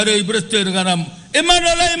 tare ibrestena kanam.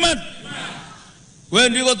 Emmanuel Imat.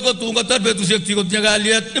 Wendi kot tunga tarbe tu Sheikh kot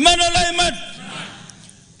nyagaliet, Emmanuel Imat.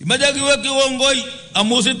 Kimaja kiwe kiwongoi,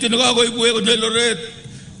 amusin tinaga koi kuwe kot Eldoret.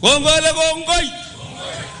 Gongoi le gongoi.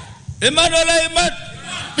 Emmanuel Imat.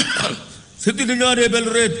 Siti ni nyore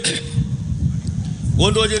Eldoret.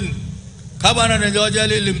 Wondojin kabana ne joja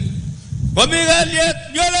lilim. Pamigaliet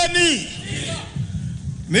nyolemi.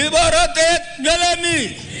 Mi baratet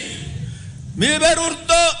nyolemi. Mi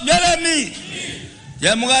berurto nyolemi.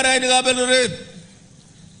 Jamugara ini Eldoret.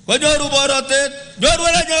 Konyoru baratet, nyoru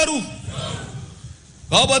wala nyoru.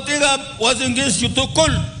 Kabatiga wasingis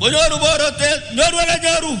yutukul, konyoru baratet, nyoru wala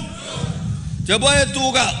nyoru. Jaboye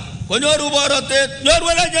tuga, konyoru baratet, nyoru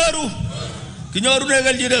wala nyoru. Kinyoru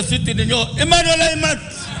negal jira siti ni nyo, Emmanuel Imat.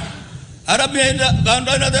 Arab ya inda,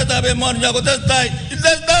 kanda ina teta be mon nyako testai,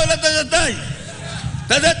 testai wala testai.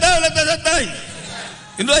 Testai wala testai.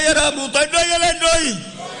 Indo ya rabu, indo ya lendoi.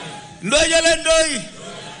 Indo ya lendoi.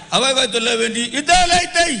 Awak kau telah wendi, itulah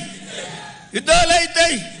itu.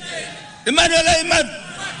 Emmanuel Imat,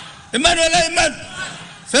 Emmanuel Imat.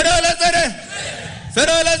 Serolah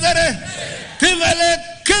sere. Tinggal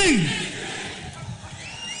king.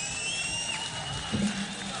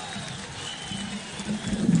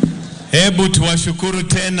 Hebu tuwashukuru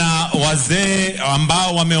tena wazee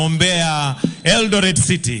ambao wameombea Eldoret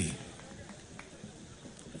City.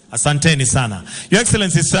 Asanteni sana. Your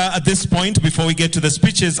Excellency, sir, at this point, before we get to the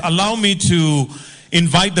speeches, allow me to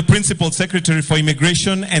invite the Principal Secretary for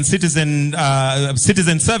Immigration and Citizen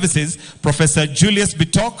Services, Professor Julius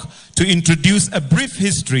Bitok, to introduce a brief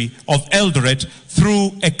history of Eldoret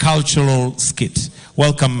through a cultural skit.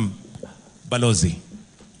 Welcome, Balozi.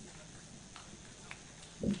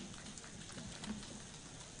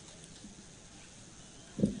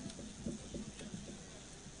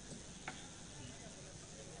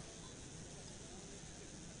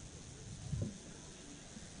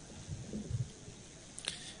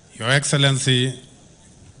 Your Excellency,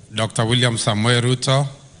 Dr. William Samoei Ruto,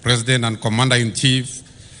 President and Commander-in-Chief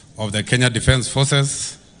of the Kenya Defense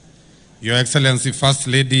Forces, Your Excellency, First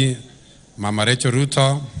Lady, Mama Rachel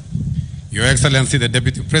Ruto, Your Excellency, the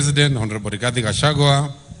Deputy President, Honorable Rigathi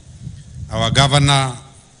Gachagua, our Governor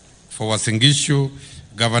for Uasin Gishu,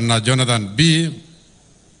 Governor Jonathan B.,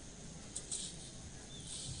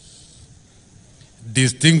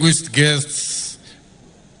 distinguished guests,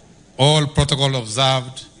 all protocol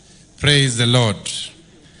observed. Praise the Lord.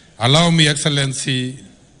 Allow me, Excellency,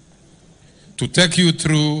 to take you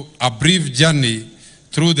through a brief journey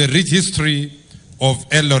through the rich history of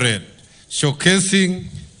Eldoret, showcasing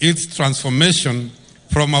its transformation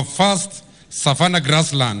from a first savanna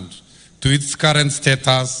grassland to its current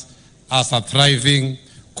status as a thriving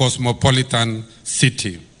cosmopolitan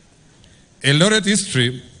city. Eldoret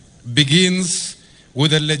history begins with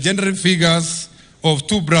the legendary figures of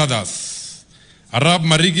two brothers, Arab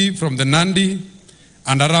Marigi from the Nandi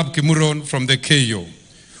and Arab Kimuron from the Keyo,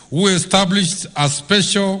 who established a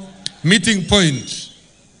special meeting point,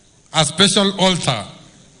 a special altar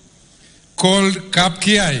called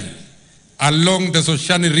Kapkiai along the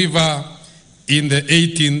Soshani River in the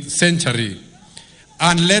 18th century,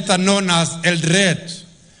 and later known as Eldoret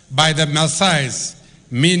by the Maasais,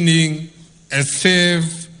 meaning a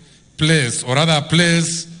safe place, or rather a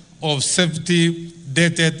place of safety,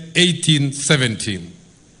 dated 1870.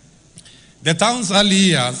 The town's early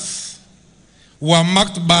years were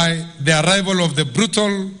marked by the arrival of the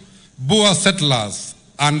brutal Boer settlers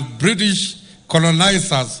and British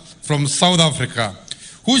colonizers from South Africa,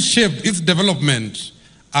 who shaped its development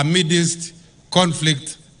amidst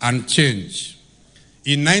conflict and change.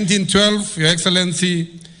 In 1912, Your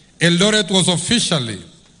Excellency, Eldoret was officially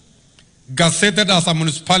gazetted as a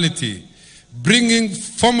municipality, bringing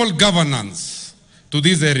formal governance to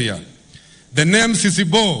this area. The name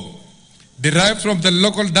Sisibo, derived from the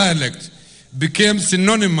local dialect, became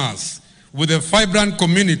synonymous with the vibrant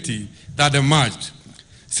community that emerged.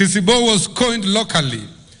 Sisibo was coined locally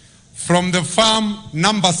from the farm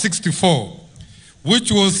number 64,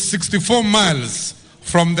 which was 64 miles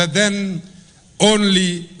from the then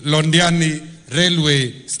only Londiani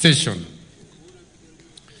railway station.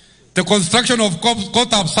 The construction of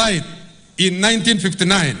Kotap site in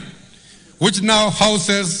 1959, which now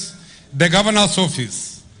houses the governor's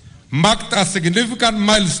office, marked a significant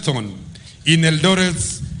milestone in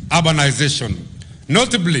Eldoret's urbanization.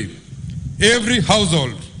 Notably, every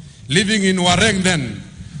household living in Wareng then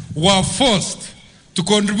were forced to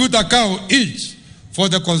contribute a cow each for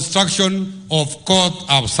the construction of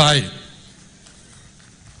Kotap site.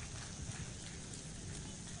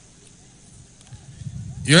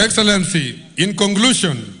 Your Excellency, in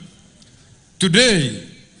conclusion, today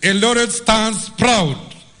Eldoret stands proud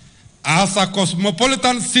as a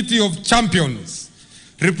cosmopolitan city of champions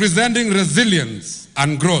representing resilience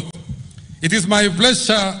and growth. It is my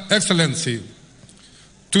pleasure, Excellency,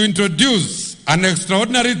 to introduce an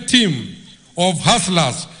extraordinary team of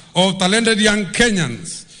hustlers, of talented young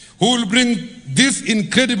Kenyans who will bring this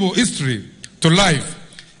incredible history to life.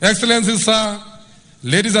 Excellency, sir,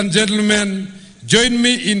 ladies and gentlemen, join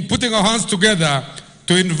me in putting our hands together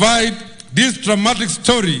to invite this dramatic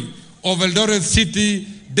story of Eldoret City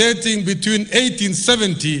dating between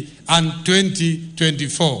 1870 and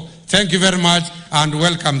 2024. Thank you very much and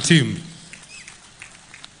welcome, team.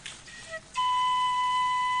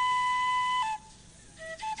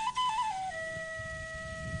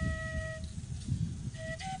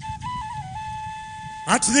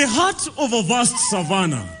 At the heart of a vast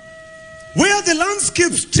savanna, where the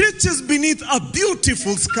landscape stretches beneath a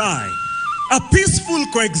beautiful sky, a peaceful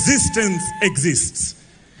coexistence exists.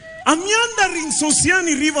 A meandering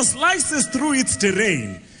Sosiani river slices through its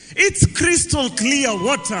terrain, its crystal clear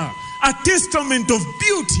water, a testament of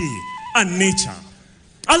beauty and nature.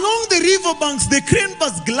 Along the riverbanks, the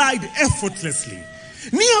cranebirds glide effortlessly.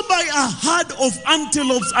 Nearby, a herd of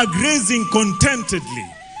antelopes are grazing contentedly.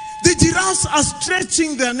 The giraffes are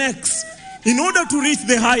stretching their necks in order to reach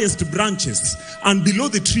the highest branches, and below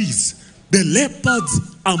the trees, the leopards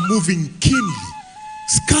are moving keenly,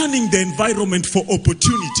 scanning the environment for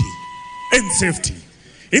opportunity and safety.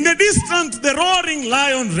 In the distance, the roaring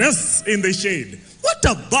lion rests in the shade. What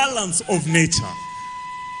a balance of nature.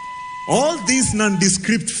 All these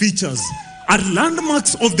nondescript features are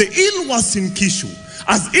landmarks of the Il-Uasin Gishu,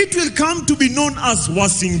 as it will come to be known as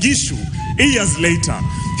Uasin Gishu years later.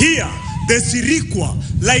 Here, the Sirikwa,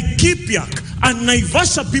 like Kipiak and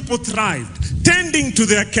Naivasha people thrived, tending to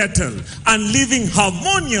their cattle and living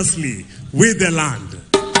harmoniously with the land.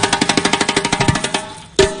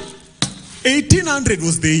 1800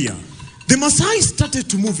 was the year. The Maasai started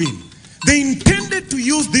to move in. They intended to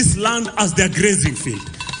use this land as their grazing field.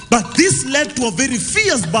 But this led to a very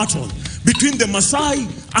fierce battle between the Maasai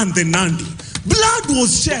and the Nandi. Blood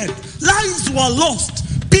was shed, lives were lost,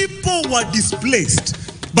 people were displaced.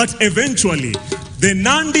 But eventually, the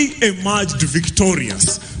Nandi emerged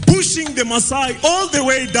victorious, pushing the Maasai all the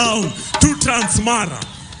way down to Transmara.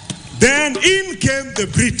 Then in came the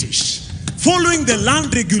British, following the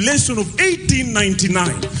land regulation of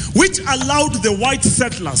 1899, which allowed the white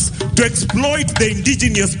settlers to exploit the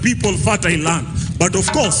indigenous people fertile land. But of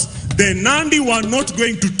course, the Nandi were not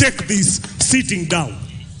going to take this sitting down.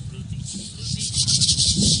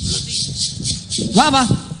 Baba.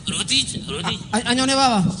 Anyone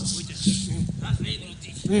baba.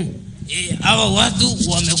 Hawa watu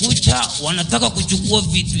wamekuja wanataka kuchukua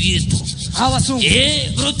vitu yetu. Hawa sungu.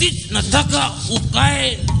 Brotich, nataka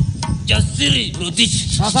ukae jasiri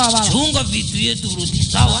Brotich. Sawa baba. Chunga vitu yetu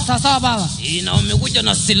Brotich, sawa? Sawa baba. Na wamekuja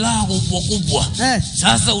na silaha kubwa kubwa.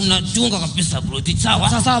 Sasa unachunga kabisa Brotich, sawa?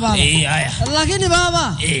 Sawa baba. Haya. Lakini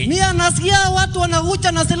baba, mimi nasikia watu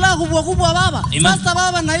wanakuja na silaha kubwa kubwa baba. Sasa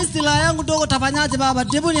baba, na hii silaha yangu dogo tafanyaje baba?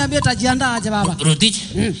 Hebu niambie tajiandaa aje baba? Brotich,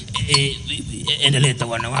 endeleta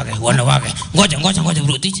wanawake. Ngoja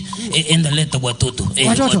Brotich. Endeleta watoto.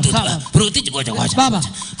 Brotich, ngoja. Baba,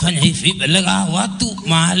 fanya hivi, peleka watu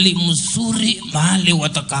mahali mzuri, mahali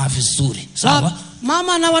watakaa vizuri. Sawa?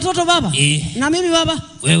 Mama na watoto baba? Na mimi baba?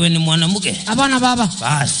 Wewe ni mwanamke? Hapana baba.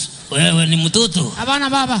 Basi, wewe ni mtoto? Hapana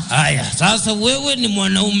baba. Haya, sasa wewe ni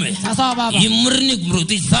mwanaume. Sawa baba. Imrini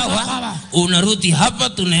Brotich, sawa? Baba. Unarudi hapa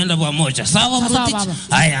tunaenda pamoja. Sawa Brotich?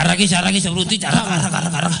 Haya, harakisha Brotich,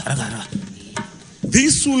 haraka.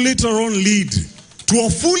 This will later on lead to a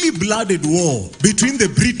fully blooded war between the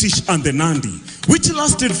British and the Nandi, which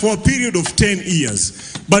lasted for a period of 10 years.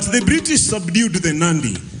 But the British subdued the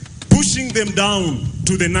Nandi, pushing them down to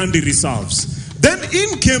to the Nandi reserves. Then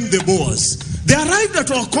in came the Boers. They arrived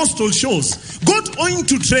at our coastal shores, got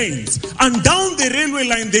onto trains, and down the railway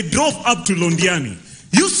line they drove up to Londiani.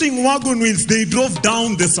 Using wagon wheels, they drove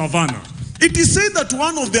down the savannah. It is said that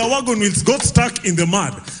one of their wagon wheels got stuck in the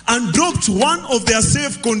mud and dropped one of their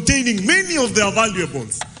safe containing many of their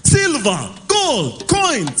valuables. Silver, gold,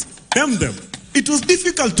 coins, name them. It was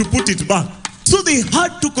difficult to put it back. So they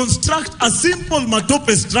had to construct a simple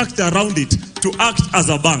matope structure around it to act as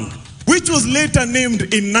a bank, which was later named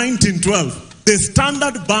in 1912 the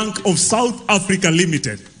Standard Bank of South Africa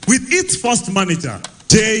Limited, with its first manager,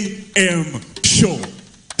 J.M. Shaw.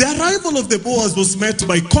 The arrival of the Boers was met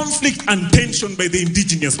by conflict and tension by the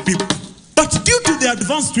indigenous people. But due to their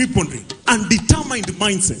advanced weaponry and determined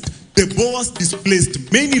mindset, the Boers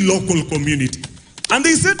displaced many local communities. And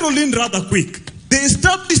they settled in rather quick. They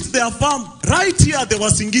established their farm right here at the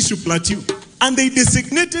Wasingishu Plateau, and they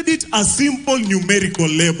designated it a simple numerical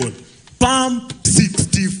label, Farm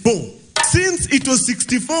 64. Since it was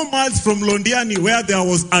 64 miles from Londiani where there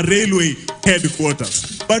was a railway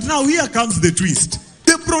headquarters. But now here comes the twist.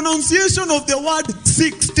 The pronunciation of the word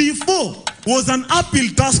 64 was an uphill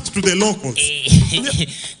task to the locals.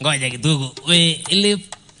 Ngoja kidogo. Ile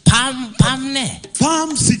Pam ne?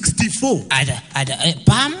 Farm 64.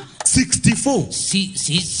 Pam 64.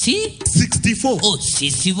 64. Oh,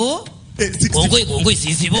 64. Ongoi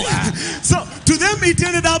 64. So to them it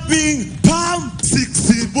ended up being Palm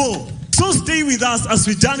 64. So stay with us as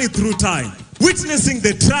we journey through time, witnessing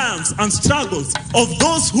the triumphs and struggles of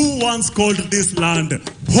those who once called this land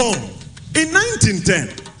home. In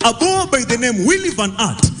 1910, a Boer by the name Willie Van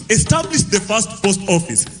Aert established the first post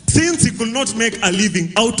office since he could not make a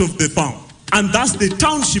living out of the farm, and thus the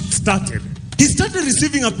township started. He started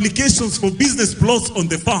receiving applications for business plots on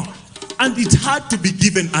the farm, and it had to be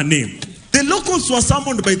given a name. The locals were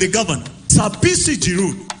summoned by the governor, Sir P.C.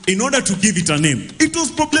 Giroud, in order to give it a name. It was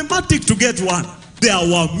problematic to get one. There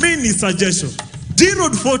were many suggestions.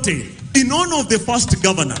 Giroud Forte, in honor of the first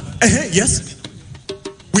governor. Yes,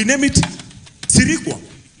 we name it Sirikwa.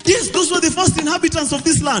 Yes, those were the first inhabitants of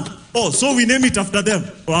this land. Oh, so we name it after them.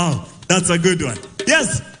 Wow, that's a good one.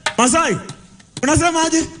 Yes, Masai, unasema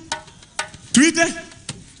aje? Tuite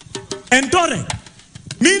Entore,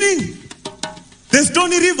 meaning the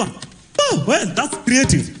Stony River. Oh, well, that's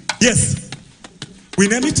creative. Yes, we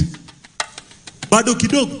name it Bado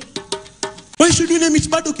Kidogo. Why should we name it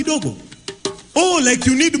Bado Kidogo? Oh, like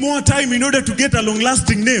you need more time in order to get a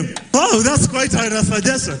long-lasting name. Oh, that's quite a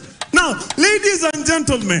suggestion. Now, ladies and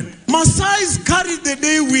gentlemen, Masais carried the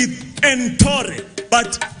day with Entore,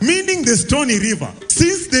 but meaning the Stony River,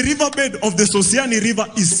 since the riverbed of the Sosiani River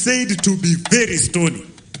is said to be very stony.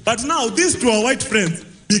 But now, these two our white friends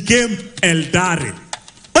became Eldoret.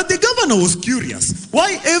 But the governor was curious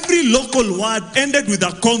why every local word ended with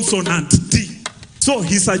a consonant T. So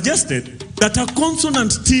he suggested that a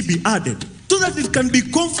consonant T be added so that it can be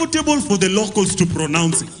comfortable for the locals to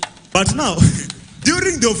pronounce it. But now,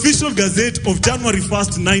 during the official gazette of January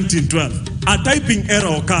 1st, 1912, a typing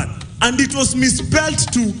error occurred and it was misspelled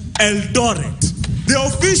to Eldoret. The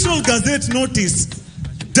official gazette notice,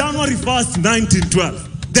 January 1st, 1912,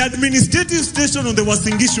 the administrative station on the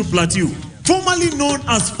Wasingishu Plateau, formerly known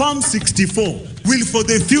as Farm 64, will for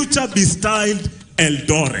the future be styled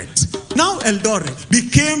Eldoret. Now Eldoret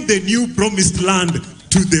became the new promised land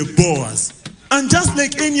to the Boers. And just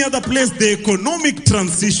like any other place, the economic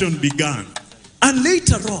transition began. And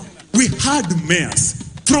later on, we had mayors.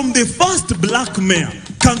 From the first black mayor,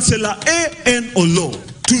 Councillor A.N. Olo,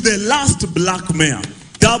 to the last black mayor,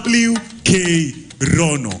 W.K.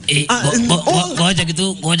 Rono. Ngoja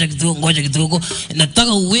kidogo.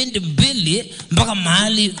 Nataka uende mbele mpaka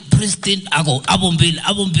mahali Preston ako. Hapo mbele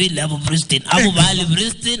Preston. Hapo mahali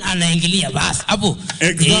Preston anaingilia basi. Hapo.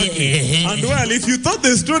 Exactly. And well, if you thought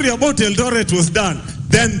the story about Eldoret was done,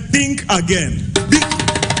 then think again.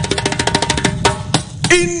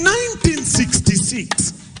 In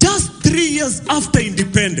 1966, just 3 years after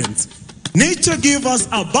independence, nature gave us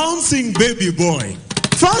a bouncing baby boy.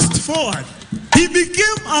 Fast forward, he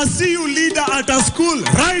became a CU leader at a school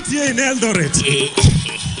right here in Eldoret.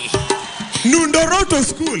 Nundoroto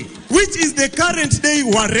School, which is the current day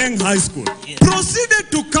Wareng High School.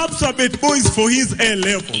 Proceeded to Kapsabet Boys for his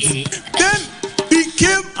A-levels. Then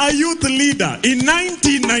became a youth leader in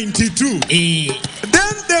 1992.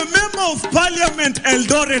 Then the member of parliament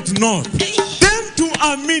Eldoret North. Then to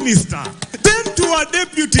a minister. Then to a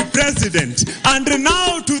deputy president. And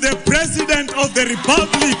now to the president of the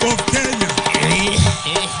Republic of Kenya.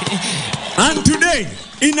 And today,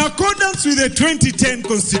 in accordance with the 2010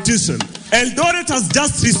 Constitution, Eldoret has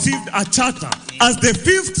just received a charter as the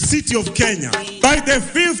 5th city of Kenya by the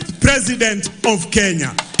 5th president of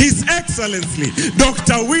Kenya, His Excellency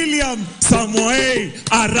Dr. William Samoei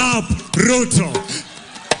Arap Ruto.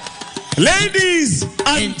 Ladies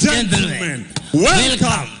and gentlemen,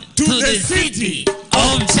 welcome to the city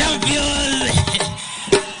of champions.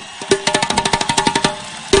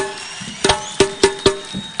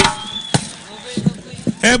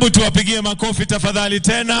 Hebu tuwapigie makofi tafadhali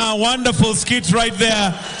tena. Wonderful skit right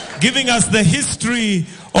there, giving us the history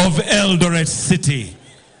of Eldoret City.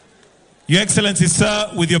 Your Excellency,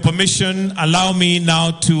 sir, with your permission, allow me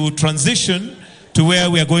now to transition to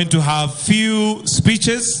where we are going to have few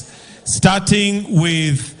speeches, starting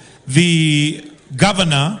with the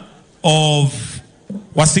Governor of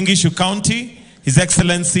Uasin Gishu County, His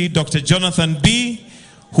Excellency Dr. Jonathan B.,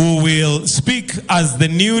 who will speak as the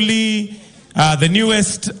newest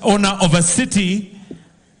owner of a city,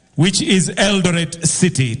 which is Eldoret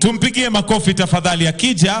City. Tumpigie makofi tafadhali.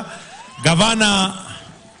 Akija Governor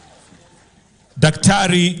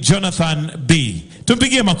Daktari Jonathan B.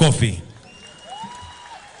 Tumpigie makofi.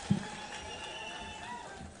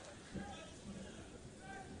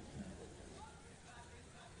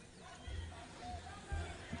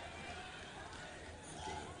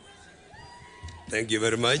 Thank you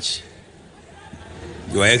very much.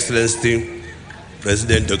 Your Excellency,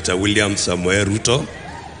 President Dr. William Samoei Ruto,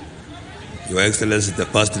 Your Excellency, the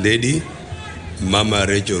First Lady, Mama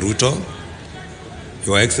Rachel Ruto,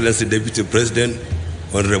 Your Excellency, Deputy President,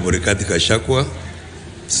 Honorable Rigathi Gachagua,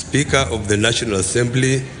 Speaker of the National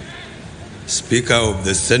Assembly, Speaker of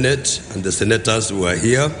the Senate and the Senators who are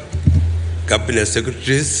here, Cabinet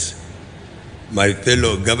Secretaries, my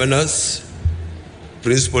fellow governors,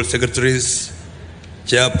 Principal Secretaries,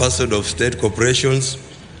 Chairperson of State Corporations,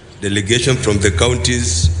 delegation from the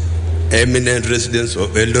counties, eminent residents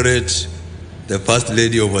of Eldoret, the First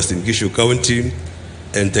Lady of Uasin Gishu County,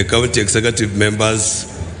 and the county executive members,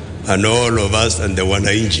 and all of us and the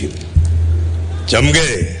Wananchi.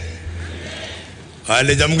 Jamge.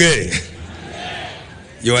 Hale Jamge.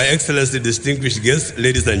 Your Excellency, distinguished guests,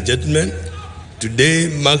 ladies and gentlemen, today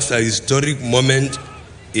marks a historic moment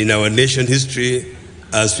in our nation history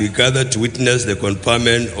as we gather to witness the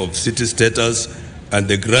conferment of city status and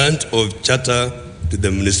the grant of charter to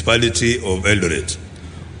the Municipality of Eldoret.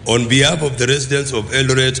 On behalf of the residents of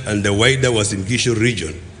Eldoret and the wider Uasin Gishu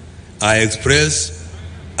region, I express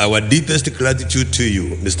our deepest gratitude to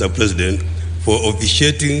you, Mr. President, for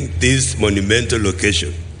officiating this monumental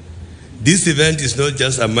occasion. This event is not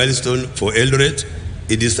just a milestone for Eldoret,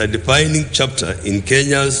 it is a defining chapter in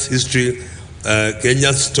Kenya's history,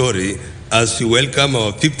 Kenya's story, as we welcome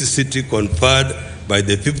our 5th city conferred by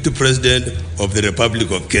the 5th President of the Republic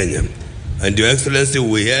of Kenya. And Your Excellency,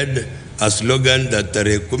 we had a slogan that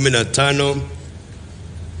tarehe 15,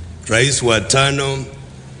 Rais wa tano,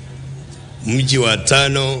 mji wa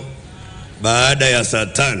tano, baada ya saa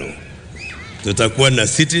tano, tutakuwa na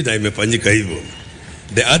city, na imefanyika hivyo.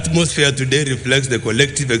 The atmosphere today reflects the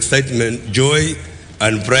collective excitement, joy,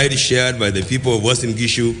 and pride shared by the people of Uasin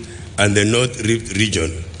Gishu and the North Rift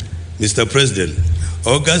region. Mr. President,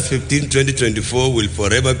 August 15, 2024 will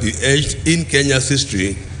forever be etched in Kenya's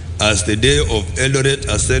history as the day of Eldoret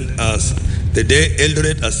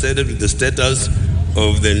ascended to the status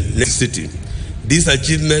of the next city. This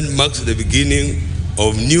achievement marks the beginning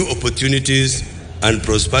of new opportunities and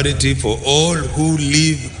prosperity for all who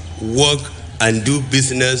live, work, and do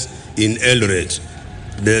business in Eldoret,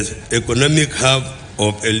 the economic hub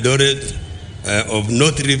of Eldoret, of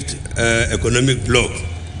North Rift economic bloc.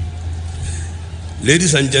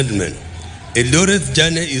 Ladies and gentlemen, Eldoret's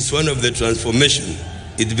journey is one of the transformation.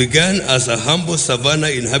 It began as a humble savanna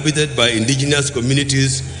inhabited by indigenous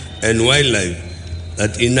communities and wildlife.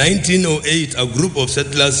 That in 1908, a group of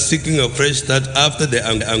settlers seeking a fresh start after the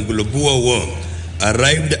Anglo-Boer War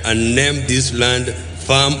arrived and named this land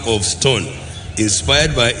Farm of Stone,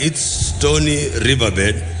 inspired by its stony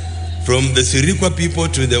riverbed. From the Sirikwa people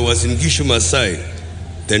to the Uasin Gishu Maasai,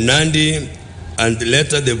 the Nandi, and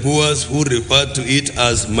later the Boers, who referred to it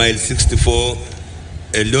as Mile 64,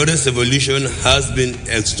 Eldoret's evolution has been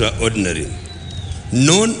extraordinary.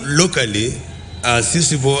 Known locally as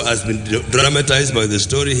Sisibo has been dramatized by the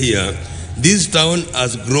story here, this town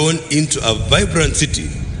has grown into a vibrant city,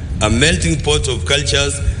 a melting pot of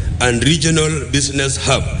cultures and regional business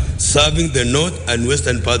hub, serving the north and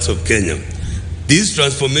western parts of Kenya. This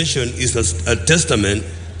transformation is a testament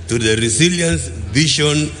to the resilience,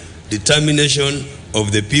 vision, determination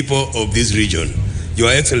of the people of this region. Your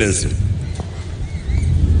Excellency,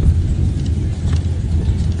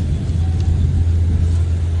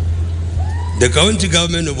 the county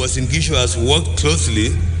government of Uasin Gishu has worked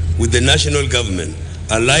closely with the national government,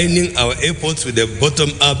 aligning our efforts with the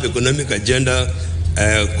bottom-up economic agenda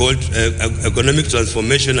called Economic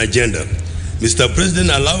Transformation Agenda. Mr.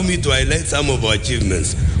 President, allow me to highlight some of our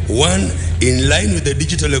achievements. One, in line with the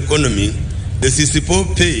digital economy, the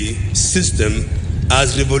CCPO Pay system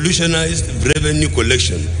has revolutionized revenue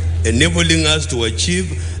collection, enabling us to achieve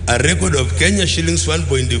a record of Kenya shillings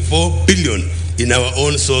 1.4 billion in our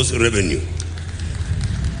own source revenue.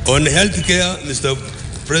 On healthcare, Mr.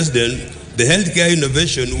 President, the healthcare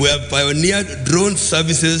innovation, we have pioneered drone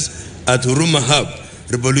services at Huruma Hub,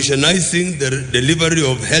 revolutionizing the delivery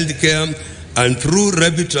of healthcare and through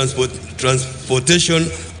rapid transportation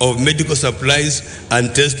of medical supplies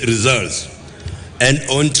and test results. And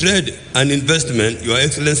on trade and investment, Your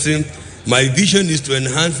Excellency, my vision is to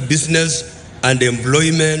enhance business and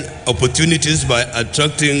employment opportunities by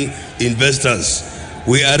attracting investors.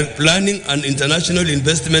 We are planning an international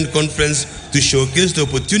investment conference to showcase the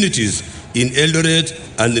opportunities in Eldoret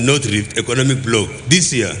and the North Rift Economic Bloc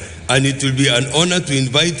this year, and it will be an honor to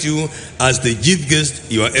invite you as the chief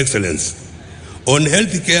guest, Your Excellency. On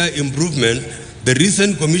healthcare improvement, the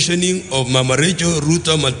recent commissioning of Mama Rachel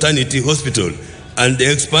Ruto Maternity Hospital and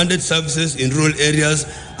the expanded services in rural areas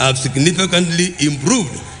have significantly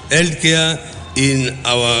improved healthcare in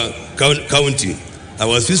our county. I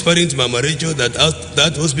was whispering to Mama Rachel that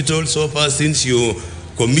that hospital so far since you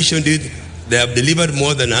commissioned it, they have delivered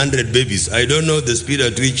more than 100 babies. I don't know the speed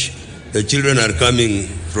at which the children are coming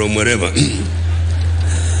from wherever.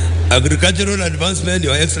 Agricultural advancement,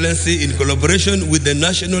 Your Excellency, in collaboration with the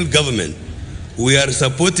national government, we are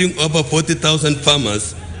supporting over 40,000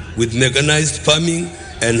 farmers with mechanized farming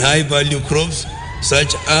and high-value crops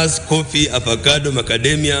such as coffee, avocado,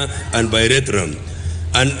 macadamia, and pyrethrum.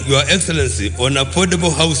 And Your Excellency, on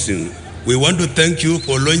affordable housing, we want to thank you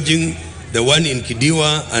for launching the one in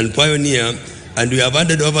Kidiwa and Pioneer, and we have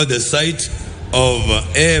handed over the site of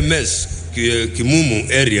AMS Kimumu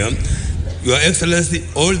area. Your Excellency,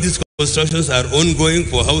 all these constructions are ongoing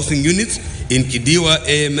for housing units in Kidiwa,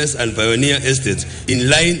 AMS, and Pioneer estates in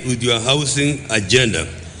line with your housing agenda.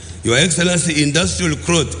 Your Excellency, industrial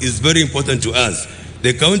growth is very important to us.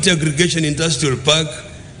 The County Aggregation Industrial Park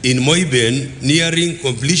in Moiben nearing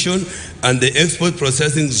completion and the export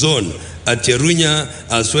processing zone at Cherunya,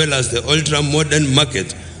 as well as the ultra-modern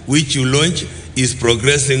market which you launched, is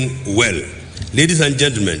progressing well. Ladies and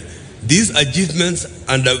gentlemen, these achievements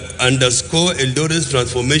underscore Eldoret's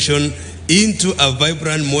transformation into a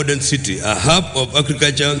vibrant modern city, a hub of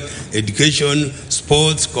agriculture, education,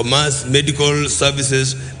 sports, commerce, medical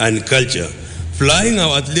services, and culture. Flying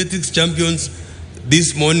our athletics champions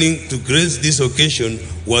this morning to grace this occasion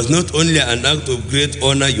was not only an act of great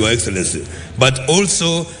honor, Your Excellency, but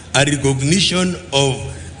also a recognition of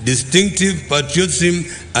distinctive patriotism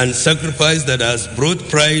and sacrifice that has brought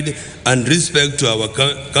pride and respect to our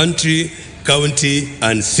country, county,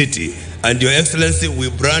 and city. And Your Excellency,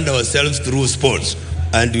 we brand ourselves through sports,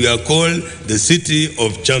 and we are called the City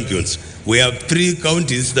of Champions. We have 3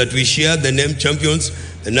 counties that we share the name champions: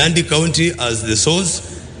 Nandi County as the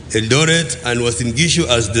source, Eldoret and Uasin Gishu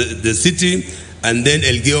as the city, and then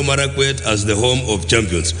Elgeyo Marakwet as the home of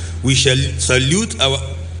champions. We shall salute our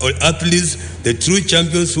athletes, the true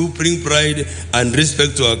champions who bring pride and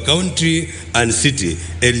respect to our country and city.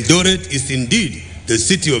 Eldoret is indeed the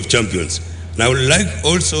city of champions. And I would like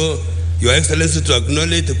also, Your Excellency, to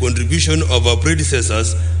acknowledge the contribution of our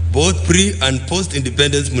predecessors, both pre- and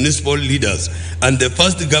post-independence municipal leaders, and the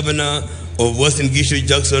first governor of Uasin Gishu,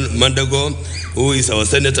 Jackson Mandago, who is our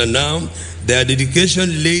senator now. Their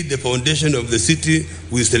dedication laid the foundation of the city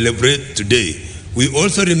we celebrate today. We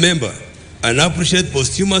also remember and appreciate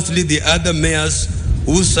posthumously the other mayors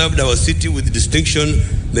who served our city with distinction.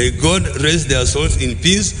 May God rest their souls in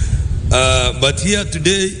peace. But here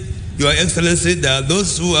today, Your Excellency, there are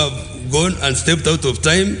those who have gone and stepped out of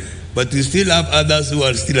time, but we still have others who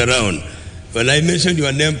are still around. When I mention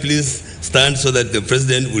your name, please stand so that the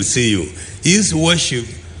President will see you. His Worship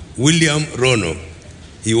William Rono.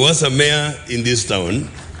 He was a mayor in this town.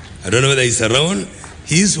 I don't know whether he's around.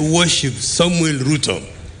 His Worship Samuel Ruto.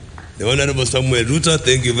 The Honorable Samuel Ruto,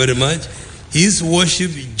 thank you very much. His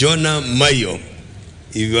Worship Jonah Mayo.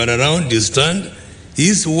 If you are around, you stand.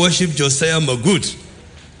 His Worship Josiah Magut,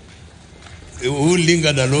 who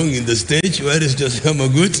lingered along in the stage. Where is Josiah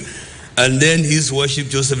Magut? And then His Worship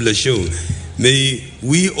Joseph Lashow. May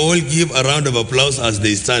we all give a round of applause as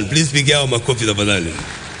they stand. Please begin our makofi tafadhali.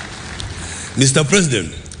 Mr. President,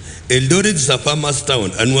 Eldoret is a farmer's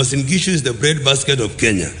town and Uasin Gishu is the breadbasket of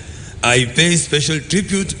Kenya. I pay special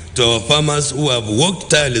tribute to our farmers who have worked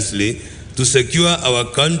tirelessly to secure our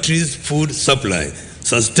country's food supply.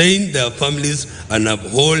 sustain their families, and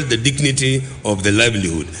uphold the dignity of the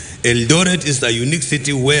livelihood. Eldoret is a unique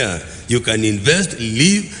city where you can invest,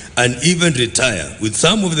 live, and even retire. With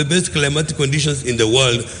some of the best climatic conditions in the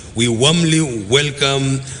world, we warmly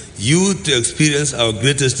welcome you to experience our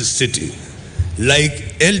greatest city.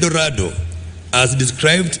 Like El Dorado, as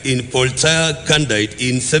described in Voltaire Candide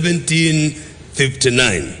in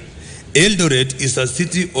 1759, Eldoret is a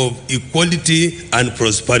city of equality and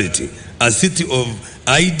prosperity, a city of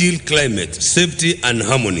ideal climate, safety, and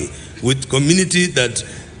harmony, with community that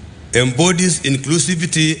embodies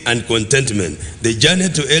inclusivity and contentment. The journey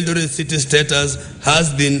to Eldoret city status has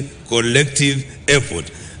been collective effort.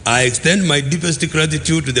 I extend my deepest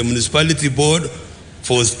gratitude to the Municipality Board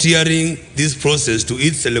for steering this process to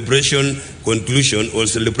its celebration conclusion or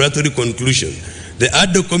celebratory conclusion. The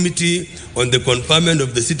ad hoc committee on the conferment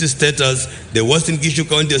of the city status, the Western Gishu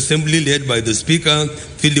County Assembly led by the Speaker,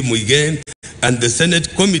 Philip Muigen, and the Senate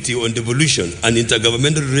Committee on Devolution and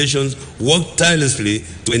Intergovernmental Relations worked tirelessly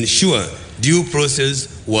to ensure due process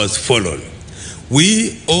was followed.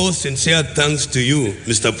 We owe sincere thanks to you,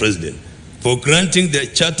 Mr. President, for granting the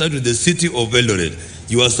charter to the city of Eldoret.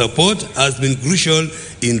 Your support has been crucial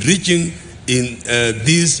in reaching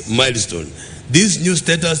this milestone. This new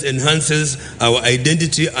status enhances our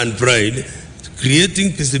identity and pride,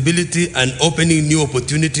 creating visibility and opening new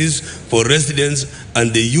opportunities for residents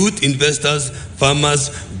and the youth, investors, farmers,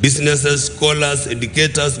 businesses, scholars,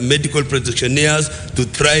 educators, medical practitioners to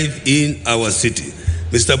thrive in our city.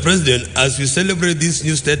 Mr. President, as we celebrate this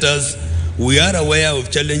new status, we are aware of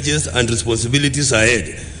challenges and responsibilities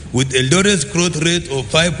ahead. With Eldoret's growth rate of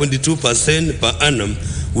 5.2% per annum,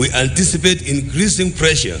 we anticipate increasing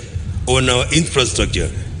pressure on our infrastructure.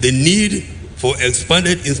 The need for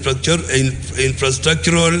expanded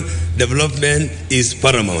infrastructural development is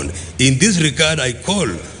paramount. In this regard, I call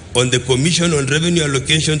on the Commission on Revenue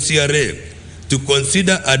Allocation, CRA, to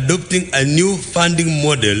consider adopting a new funding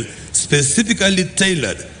model specifically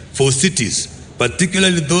tailored for cities,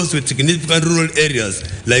 particularly those with significant rural areas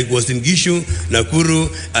like Uasin Gishu, Nakuru,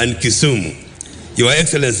 and Kisumu. Your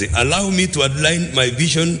Excellency, allow me to outline my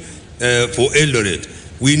vision for Eldoret.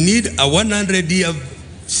 We need a 100-year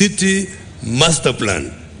city master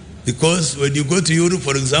plan, because when you go to Europe,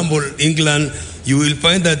 for example, England, you will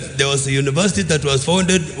find that there was a university that was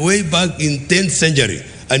founded way back in 10th century,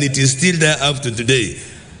 and it is still there up to today.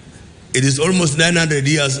 It is almost 900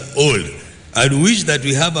 years old. I wish that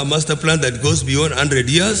we have a master plan that goes beyond 100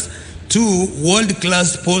 years to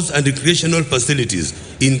world-class sports and recreational facilities,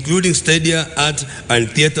 including stadia, art and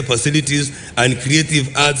theater facilities, and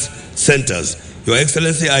creative arts centers. Your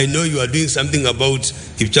Excellency, I know you are doing something about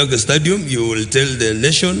Kipchoge Stadium. You will tell the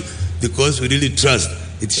nation, because we really trust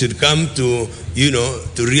it should come to,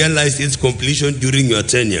 to realize its completion during your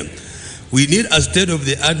tenure. We need a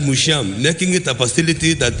state-of-the-art museum, making it a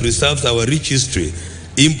facility that preserves our rich history.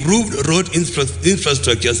 Improved road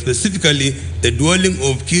infrastructure, specifically the dwelling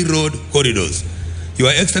of key road corridors. Your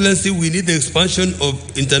Excellency, we need the expansion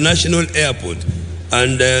of international airport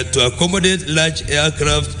and to accommodate large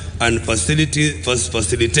aircraft and facilitate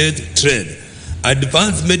trade.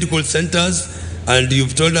 Advanced medical centers, and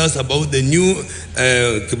you've told us about the new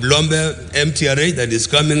Kiblombe MTRA that is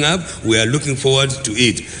coming up. We are looking forward to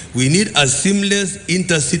it. We need a seamless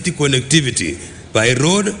intercity connectivity by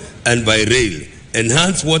road and by rail.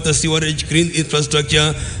 Enhanced water, sewerage, green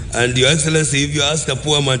infrastructure, and Your Excellency, if you ask a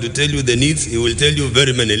poor man to tell you the needs, he will tell you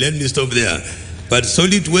very many. Let me stop there. But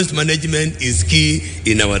solid waste management is key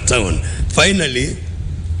in our town. Finally,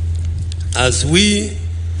 as we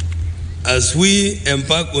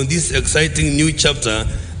embark on this exciting new chapter,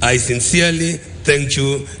 I sincerely thank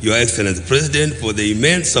you, Your Excellency President, for the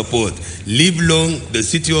immense support. Live long the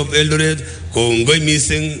city of Eldoret. Kongoi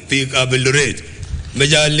missing Peak of Eldoret.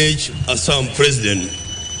 Major Allege Assam President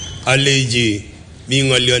Alleji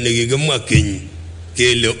Mingolianegi Gamakin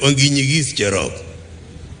Kele Onginyigis Cherop.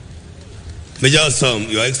 Major Assam,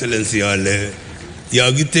 Your Excellency Ale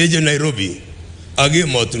Yagiteja Nairobi Age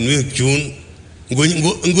Motunwe June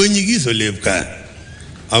Ngonyigis Olevka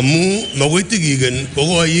Amu Mawiti Gigan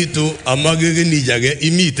Kogo Yito Amagege Nijage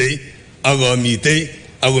Imite Agomite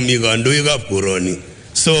Agomigando Yagap Kuroni.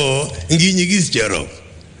 So Nginyigis Cherop.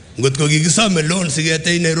 Ngot ko gigisame loan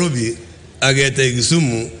sigete Nairobi agete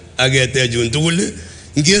Kisumu agete Juntule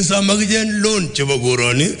ngisa magjen loan chebo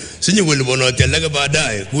goroni sinye wolibono telaga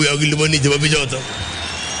baadaye kuya giliboni chebo bijoto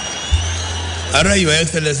ara Your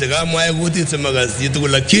Excellency kama yaguti semagasi tu,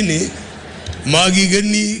 lakini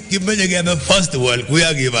magigeni kimeje gebe festival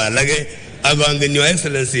kuya gibalage agangen Your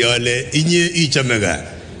Excellency ale inye ichamega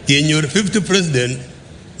kenyor 50 president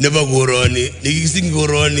nebo goroni nigising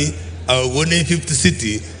goroni our 150th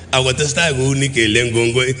city, our testai unike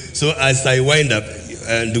lengongwe. So as I wind up,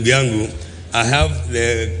 ndugu yangu, I have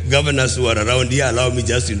the governors who are around here. Allow me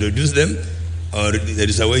just to introduce them, or there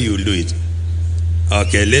is a way you will do it.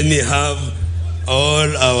 Okay, let me have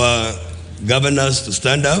all our governors to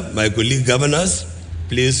stand up. My colleague governors,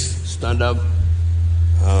 please stand up.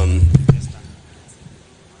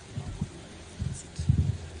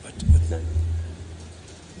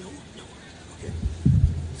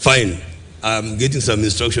 Fine. I'm getting some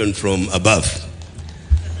instruction from above,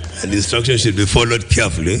 and the instruction should be followed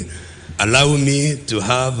carefully. Allow me to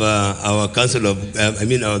have our council of,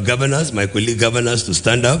 our governors, my colleague governors, to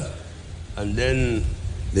stand up, and then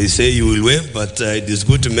they say you will wave, but it is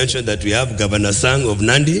good to mention that we have Governor Sang of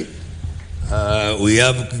Nandi, we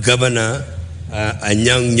have Governor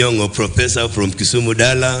Anyang Nyong, a professor from Kisumu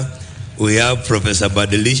Dala, we have Professor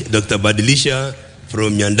Dr. Badilisha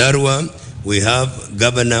from Nyandarua, we have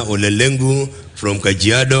Governor Olelengu from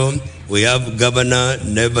Kajiado, we have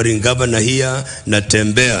neighboring governor here,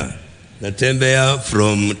 Natembea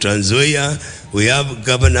from Trans Nzoia, we have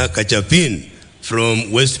Governor Kachapin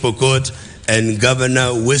from West Pokot, and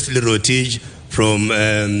Governor Wesley Rotich from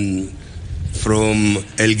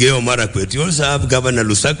Elgeyo Marakwet. You also have Governor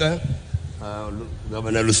Lusaka.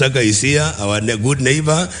 Governor Lusaka is here, our good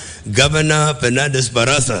neighbor. Governor Fernandez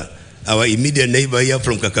Barasa, our immediate neighbor here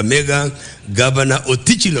from Kakamega. Governor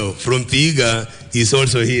Otichilo from Piiga is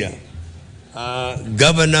also here.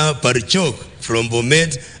 Governor Parchok from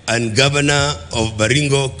Bomet, and Governor of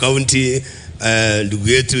Baringo County,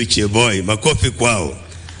 Nduguyetu Cheboy. Makofi kwao.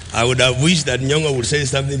 I would have wished that Nyonga would say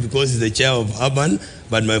something because he's the chair of Urban,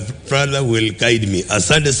 but my brother will guide me.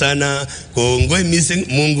 Asante sana, Kongwe missing,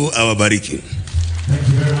 Mungu awabariki. Thank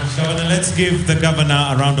you very much, Governor. Let's give the Governor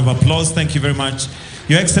a round of applause. Thank you very much.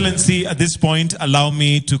 Your Excellency, at this point, allow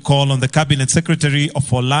me to call on the Cabinet Secretary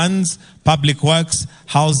for Lands, Public Works,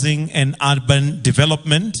 Housing and Urban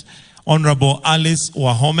Development, Honorable Alice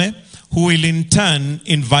Wahome, who will in turn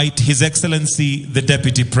invite His Excellency, the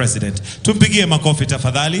Deputy President. Tumpigie makofi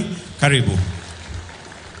tafadhali. Karibu.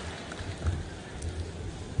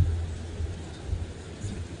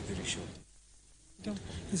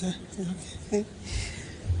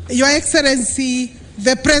 Your Excellency,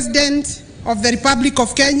 the President of the Republic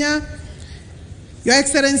of Kenya, Your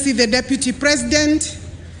Excellency, the Deputy President,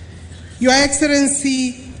 Your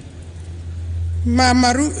Excellency,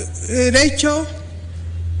 Mama Rachel,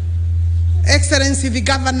 Excellency, the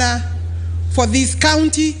Governor for this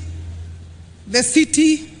county, the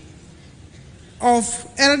city of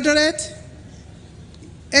Eldoret,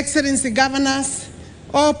 Excellency Governors,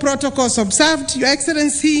 all protocols observed. Your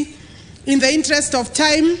Excellency, in the interest of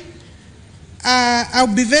time,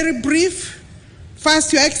 I'll be very brief.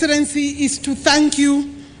 First, Your Excellency, is to thank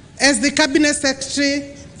you as the Cabinet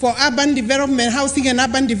Secretary for Urban Development, Housing and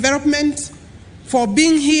Urban Development, for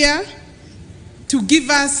being here to give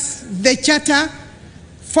us the charter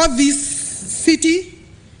for this city.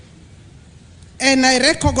 And I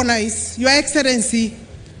recognize, Your Excellency,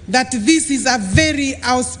 that this is a very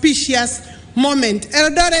auspicious moment.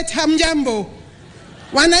 Eldoret hamjambo,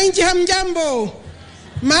 wananchi hamjambo,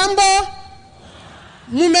 mambo,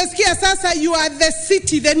 mumesikia sasa you are the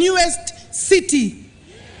city, the newest city,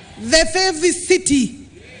 the fifth city.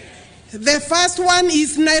 The first one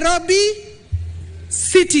is Nairobi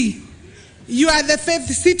City. You are the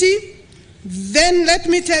fifth city. Then let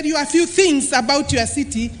me tell you a few things about your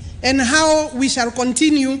city and how we shall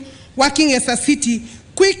continue working as a city.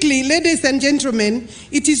 Quickly, ladies and gentlemen,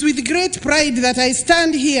 it is with great pride that I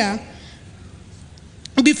stand here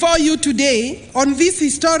before you today on this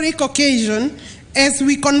historic occasion as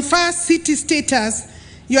we confer city status,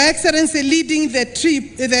 Your Excellency leading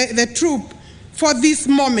the troop for this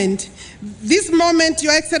moment. This moment,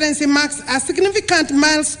 Your Excellency, marks a significant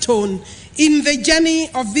milestone in the journey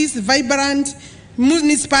of this vibrant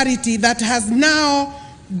municipality that has now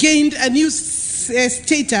gained a new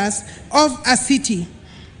status of a city.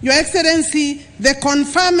 Your Excellency, the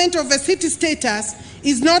conferment of a city status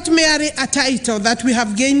is not merely a title that we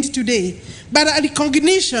have gained today, but a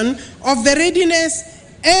recognition of the readiness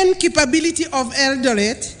and capability of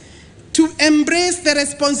Eldoret to embrace the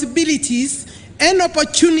responsibilities and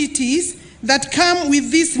opportunities that come with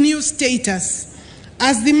this new status.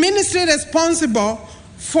 As the ministry responsible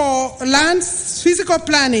for lands, physical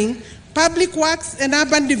planning, public works, and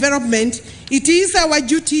urban development, it is our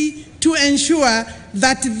duty to ensure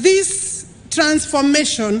that this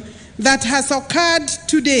transformation that has occurred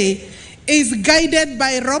today is guided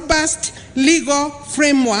by robust legal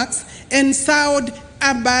frameworks and sound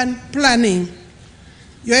urban planning.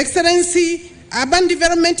 Your Excellency, urban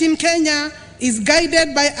development in Kenya is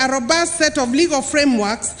guided by a robust set of legal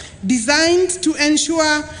frameworks designed to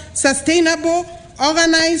ensure sustainable,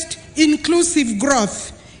 organized, inclusive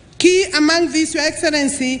growth. Key among these, Your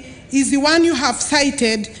Excellency, is the one you have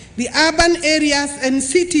cited, the Urban Areas and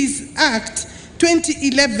Cities Act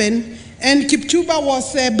 2011, and Kipchumba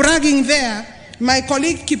was bragging there, my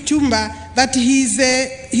colleague Kipchumba, that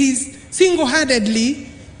he's single-handedly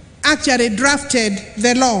actually drafted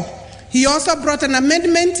the law. He also brought an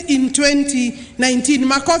amendment in 2019,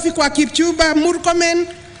 Makofi kwa Kipchumba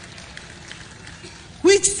Murkomen,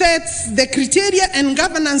 which sets the criteria and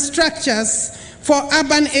governance structures for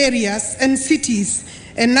urban areas and cities,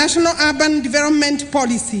 a national urban development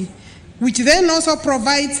policy, which then also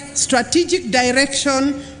provides strategic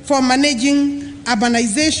direction for managing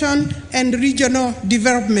urbanization and regional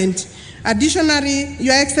development. Additionally,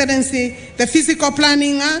 Your Excellency, the Physical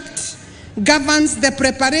Planning Act governs the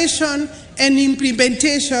preparation and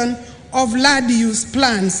implementation of land use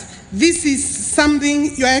plans. This is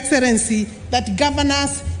something, Your Excellency, that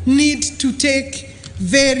governors need to take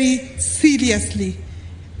very seriously.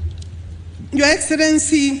 Your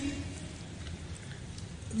Excellency,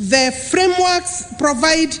 the frameworks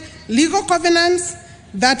provide legal covenants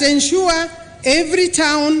that ensure every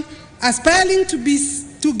town aspiring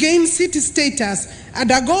to gain city status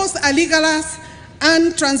undergoes a rigorous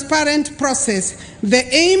and transparent process. The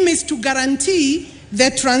aim is to guarantee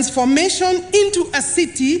the transformation into a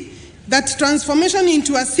city. That transformation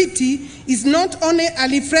into a city is not only a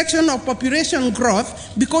reflection of population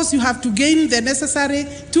growth, because you have to gain the necessary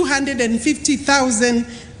 250,000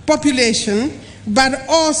 population, but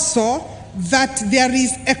also that there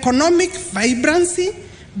is economic vibrancy,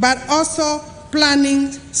 but also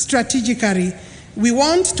planning strategically. We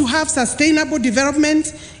want to have sustainable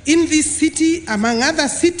development in this city, among other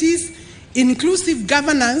cities, inclusive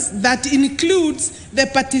governance that includes the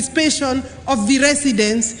participation of the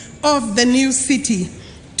residents of the new city.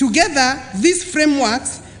 Together, these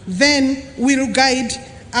frameworks then will guide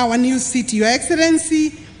our new city. Your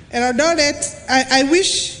Excellency, Eldoret, I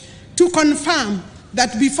wish to confirm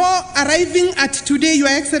that before arriving at today, Your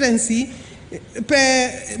Excellency,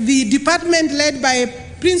 the department led by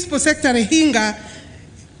Principal Secretary Hinga,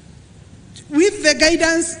 with the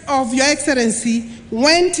guidance of Your Excellency,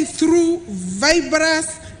 went through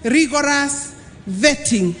vigorous, rigorous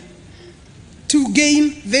vetting to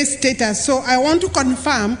gain this status. So I want to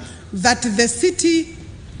confirm that the city,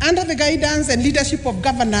 under the guidance and leadership of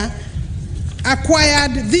Governor,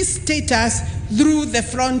 acquired this status through the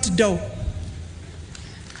front door.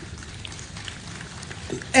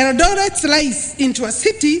 Eldoret's rise into a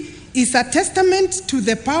city is a testament to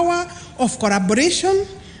the power of collaboration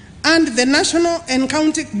and the national and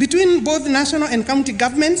county, between both national and county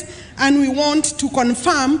governments, and we want to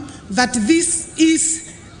confirm that this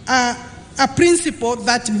is a principle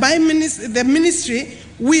that the ministry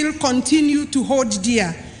will continue to hold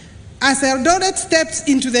dear. As Eldoret steps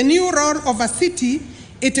into the new role of a city,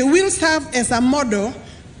 it will serve as a model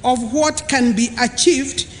of what can be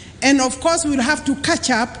achieved, and of course we'll have to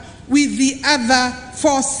catch up with the other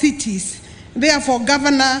 4 cities. Therefore,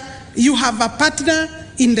 Governor, you have a partner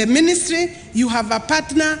in the ministry, you have a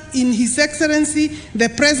partner in His Excellency, the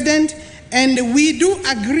President, and we do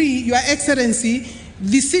agree, Your Excellency,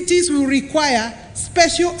 the cities will require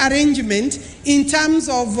special arrangement in terms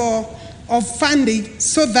of funding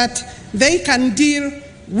so that they can deal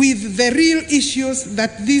with the real issues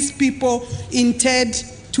that these people intend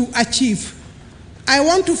to achieve. I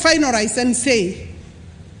want to finalize and say,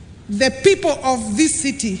 the people of this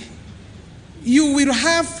city, you will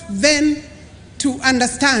have then to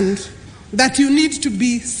understand that you need to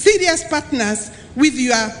be serious partners with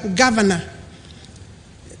your governor.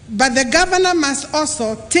 But the governor must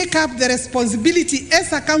also take up the responsibility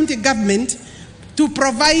as a county government to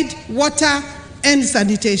provide water and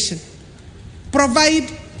sanitation, provide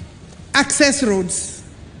access roads,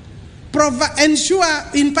 ensure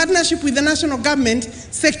in partnership with the national government,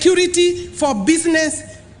 security for business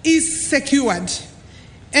is secured,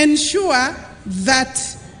 ensure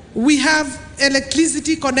that we have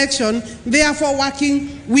electricity connection, therefore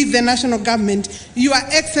working with the national government. Your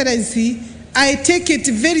Excellency, I take it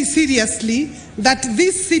very seriously that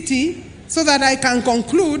this city, so that I can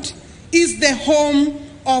conclude, is the home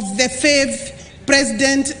of the 5th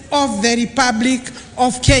President of the Republic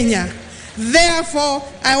of Kenya. Therefore,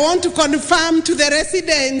 I want to confirm to the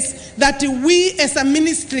residents that we as a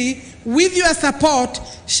ministry, with your support,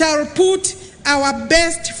 shall put our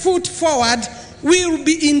best foot forward. We will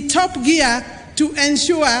be in top gear to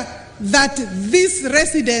ensure that these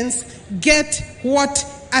residents get what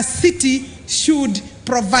a city should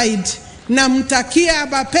provide. namtakia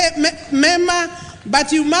mema,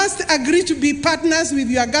 but you must agree to be partners with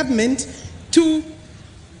your government to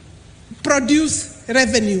produce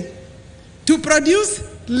revenue. To produce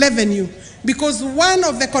revenue, because one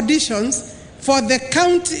of the conditions for the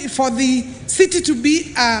county, for the city to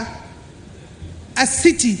be a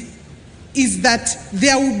city, is that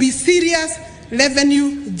there will be serious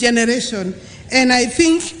revenue generation. And I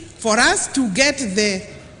think for us to get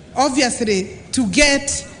obviously to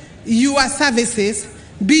get your services,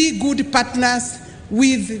 be good partners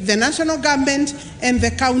with the national government and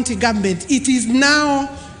the county government. It is now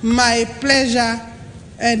my pleasure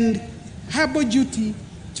and humble duty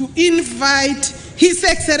to invite His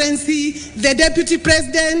Excellency, the Deputy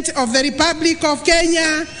President of the Republic of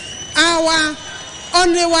Kenya, our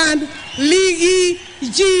only one, Ligi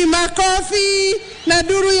G. Makofi,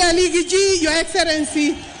 Naduru ya Ligi G, Your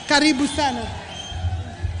Excellency, karibu sana.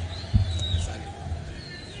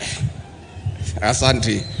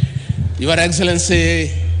 Asante. Your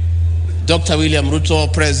Excellency, Dr. William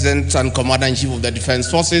Ruto, President and Commander-in-Chief of the Defense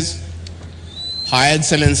Forces, Her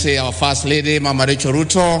Excellency, our First Lady, Mama Rachel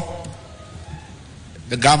Ruto,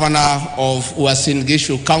 the Governor of Uasin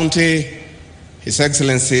Gishu County, His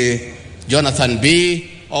Excellency Jonathan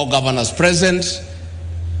B., all governors present,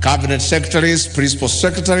 Cabinet Secretaries, Principal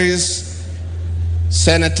Secretaries,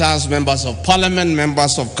 Senators, Members of Parliament,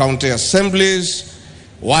 Members of County Assemblies,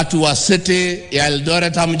 watu wa city ya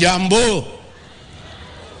Eldoret, hamjambo?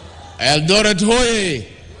 Eldoret hoye!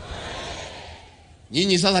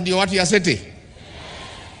 Nyinyi sasa ndio watu ya city?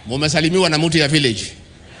 Mumesalimiwa na mtu ya village.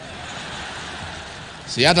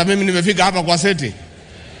 Si hata mimi nimefika hapa kwa city.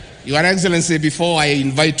 Your Excellency, before I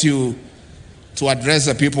invite you to address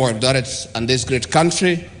the people of Eldoret and this great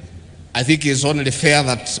country, I think it's only fair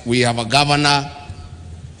that we have a governor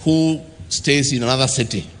who stays in another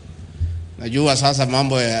city. Najua sasa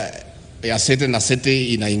mambo ya city na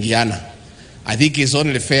city inaingiana. I think it's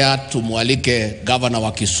only fair tumualike governor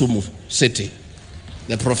wa Kisumu City,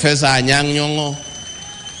 the Professor Anyang' Nyong'o,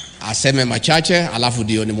 aseme machache, alafu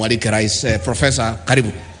ndio nimwalike rais. Professor,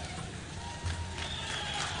 karibu.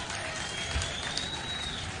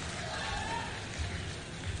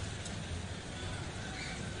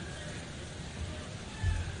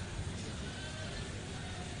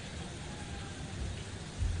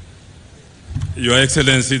 Your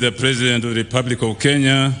Excellency, the President of the Republic of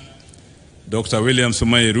Kenya, Dr. William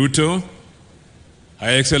Samoei Ruto,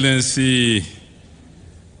 Her Excellency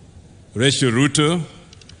Rachel Ruto,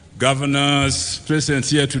 governors present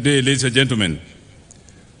here today, ladies and gentlemen.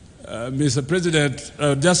 Mr. President, I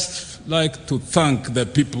would just like to thank the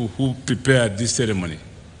people who prepared this ceremony.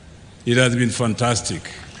 It has been fantastic.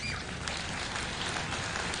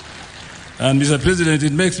 And Mr. President,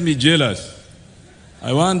 it makes me jealous.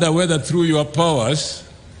 I wonder whether through your powers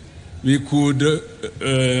we could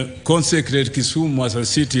consecrate Kisumu as a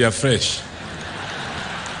city afresh.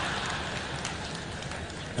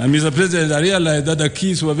 And Mr. President, I realize that the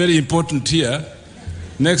keys were very important here.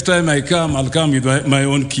 Next time I come, I'll come with my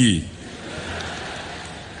own key.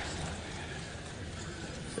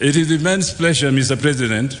 It is an immense pleasure, Mr.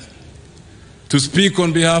 President, to speak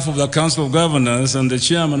on behalf of the Council of Governors and the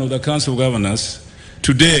Chairman of the Council of Governors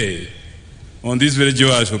today on this very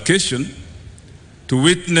joyous occasion to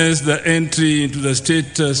witness the entry into the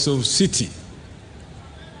status of city,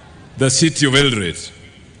 the city of Eldoret,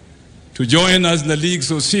 to join us in the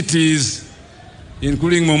leagues of cities,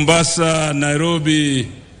 including Mombasa,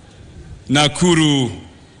 Nairobi, Nakuru,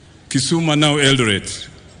 Kisumu, now Eldoret.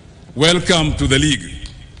 Welcome to the league.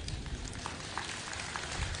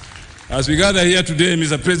 As we gather here today,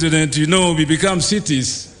 Mr. President, you know we become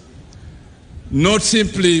cities not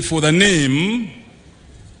simply for the name,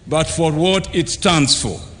 but for what it stands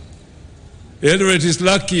for. Eldoret is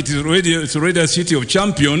lucky, it's already a city of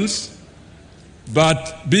champions,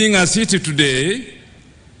 but being a city today,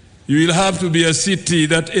 you will have to be a city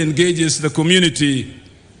that engages the community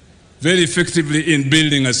very effectively in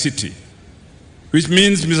building a city, which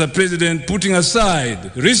means, Mr. President, putting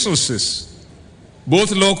aside resources,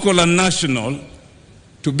 both local and national,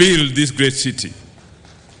 to build this great city.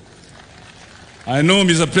 I know,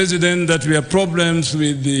 Mr. President, that we have problems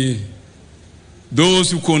with those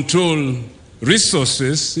who control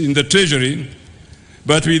resources in the Treasury,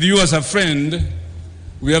 but with you as a friend,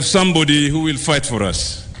 we have somebody who will fight for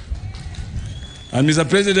us. And Mr.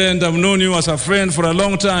 President, I've known you as a friend for a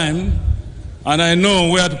long time, and I know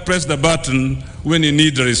where to press the button when you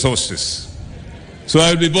need the resources. So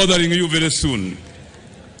I'll be bothering you very soon.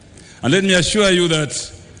 And let me assure you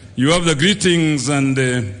that you have the greetings and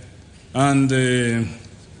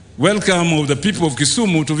welcome of the people of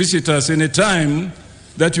Kisumu to visit us anytime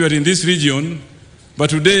that you are in this region, but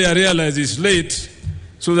today I realize it's late,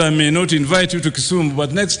 so that I may not invite you to Kisumu,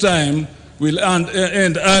 but next time we'll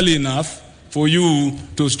end early enough for you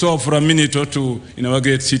to stop for a minute or two in our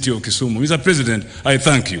great city of Kisumu. Mr. President, I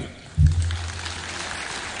thank you.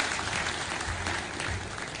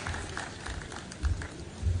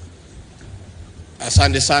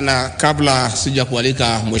 Asante sana. Kabla sija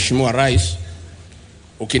kualika Mheshimiwa Rais,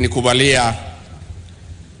 ukinikubalia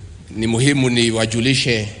ni muhimu ni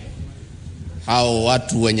wajulishe hao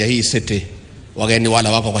watu wenye hii sete, wageni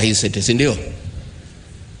wala wako kwa hii sete, si ndio?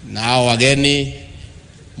 Na hao wageni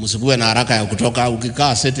msikuwe na haraka ya kutoka,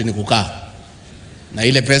 ukikaa sete ni kukaa. Na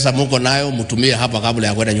ile pesa mko nayo mtumie hapa kabla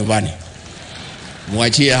ya kwenda nyumbani.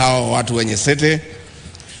 Muachie hao watu wenye sete.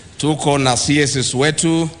 Tuko na CSs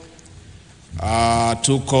wetu,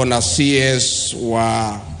 tuko na CS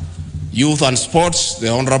wa Youth and Sports, the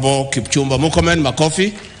Honorable Kipchumba Murkomen,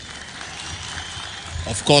 makofi.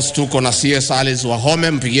 Of course tuko na CS Alice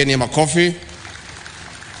Wahome, mpigeni makofi.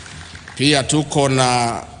 Pia tuko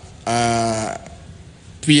na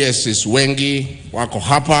PSs wengi wako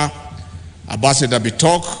hapa. Ambassador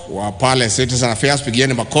Bitok wa pale Citizen Affairs,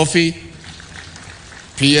 pigeni makofi.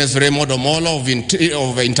 PS Raymond Omolo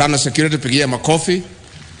of Internal Security, pigeni makofi.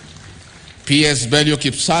 PS Belio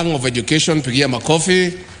Kipsang of Education, pigeni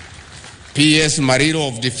makofi. PS Mariro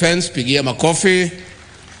of Defense, pigeni makofi.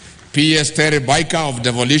 PS Terry Baika of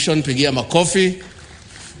Devolution, pigeni makofi.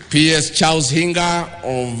 PS Charles Hinga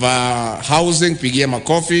of Housing, pigeni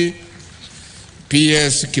makofi.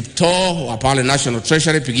 PS Kipto wa pale National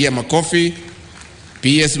Treasury, pigeni makofi.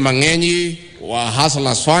 PS Mangenyi wa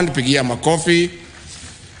Hustlers Fund, pigeni makofi.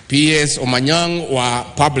 PS Omanyang wa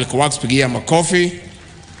Public Works, pigeni makofi.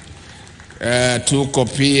 Tuko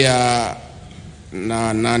pia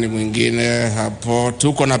na nani mwingine hapo,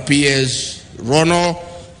 tuko na PS Rono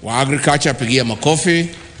wa Agriculture, pigeni makofi.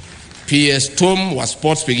 PS Tum wa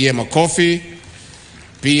Sports, pigeni makofi.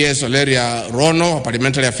 PS Oleria Rono wa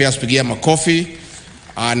Parliamentary Affairs, pigeni makofi.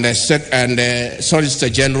 And Solicitor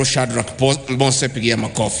General Shadrack Mose, pigeni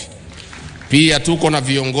makofi. Pia tuko na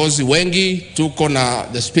viongozi wengi, tuko na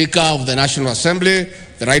the Speaker of the National Assembly,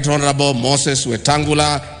 the Right Honorable Moses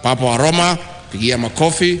Wetangula Papa wa Roma, pigeni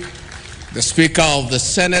makofi. The Speaker of the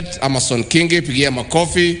Senate Amason Kingi, pigeni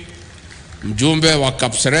makofi. Mjumbe wa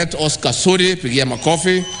Kapseret Oscar Suri, pigeni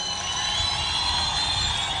makofi.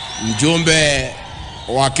 Mjumbe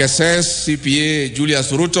wa Keses CPA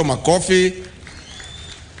Julius Ruto, makofi.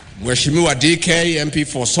 Mheshimiwa DK MP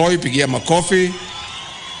for Soy, pigeni makofi.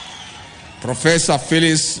 Professor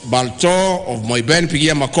Phyllis Balto of Moiben,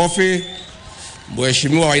 pigeni makofi.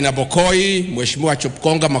 Mheshimiwa Wainabokoi, Mheshimiwa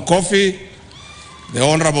Chupkonga, makofi. The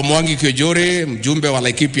Honorable Mwangi Kijuri, mjumbe wa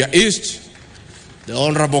Laikipia East. The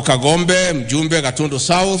Honorable Kagombe, mjumbe Gatundu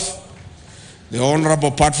South. The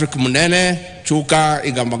Honorable Patrick Munene, Chuka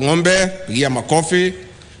Igambangombe, pigeni makofi.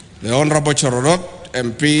 The Honorable Chororot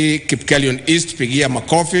MP Kipkelion East, pigeni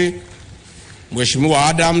makofi. Mheshimiwa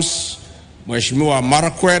Adams, Mheshimiwa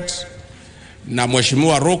Marakwet na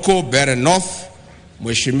Mheshimiwa Roko Bere North,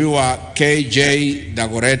 Mheshimiwa KJ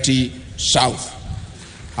Dagoreti South.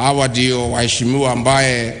 Hawa ndio waheshimiwa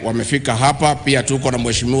ambaye wamefika hapa. Pia tuko na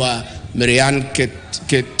Mheshimiwa Miriam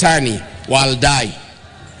Ketani Waldai.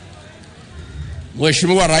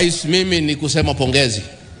 Mheshimiwa Rais, mimi ni kusema pongezi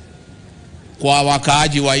kwa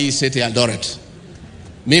wakaaji wa hii sete ya Eldoret.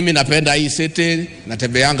 Mimi napenda hii sete,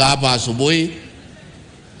 natembeanga hapa asubuhi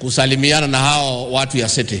kusalimiana na hao watu ya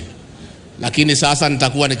sete. Lakini sasa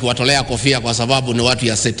nitakuwa nikiwatolea kofia kwa sababu ni watu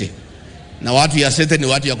ya sete. Na watu ya sete ni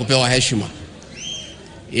watu ya kupewa heshima.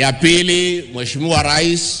 Ya pili, Mheshimiwa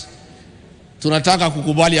Rais, tunataka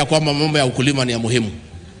kukubali ya kwamba mambo ya ukulima ni ya muhimu.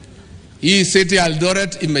 Hii sete ya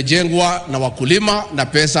Eldoret imejengwa na wakulima na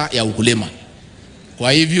pesa ya ukulima.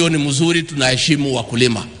 Kwa hivyo ni mzuri tunaheshimu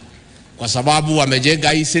wakulima, kwa sababu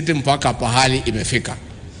wamejenga hii sete mpaka pahali imefika.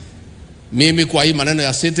 Mimi kwa hii maneno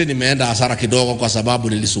ya sete nimeenda hasara kidogo kwa sababu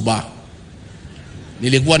nilisubaa.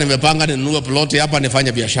 Nilikuwa nimepanga ninunue ploti hapa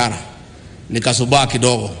nifanye biashara, nikasubaa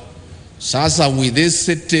kidogo. Sasa with this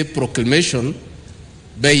city proclamation,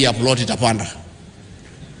 bei ya ploti itapanda.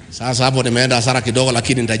 Sasa hapo nimeenda hasara kidogo,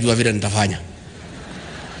 lakini nitajua vile nitafanya.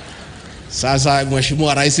 Sasa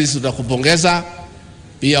Mheshimiwa Rais, tutakupongeza.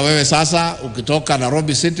 Pia wewe sasa ukitoka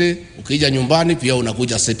Nairobi City, ukija nyumbani pia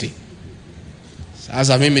unakuja City.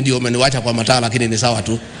 Sasa mimi ndio umeniwacha kwa mataa, lakini ni sawa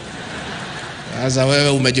tu. Sasa wewe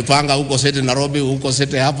umejipanga huko City Nairobi, huko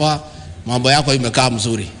City hapa, mambo yako imekaa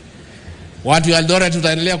mzuri. Watu wa Eldoret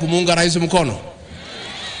tutaendelea kumuunga rais mkono.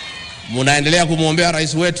 Munaendelea kumuombea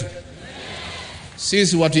rais wetu.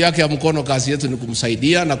 Sisi watu yake ya mkono, kazi yetu ni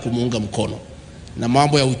kumsaidia na kumuunga mkono. Na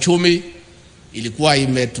mambo ya uchumi ilikuwa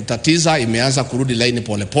imetutatiza, imeanza kurudi laini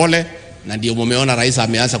polepole, na ndio mumeona rais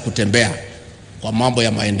ameanza kutembea kwa mambo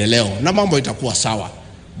ya maendeleo, na mambo itakuwa sawa.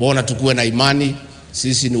 Bona tukuwe na imani,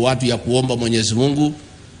 sisi ni watu ya kuomba Mwenyezi Mungu,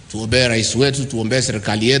 tuombee rais wetu, tuombee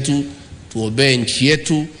serikali yetu, tuombee nchi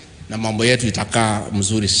yetu, na mambo yetu itakaa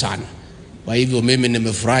mzuri sana. Kwa hivyo mimi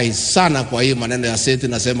nimefurahi sana kwa hii maneno ya seti,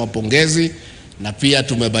 nasema pongezi, na pia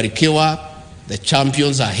tumebarikiwa, the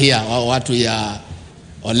champions are here. Watu ya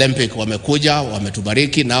Olympic wamekuja,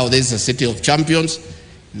 wametubariki, now this is a city of champions,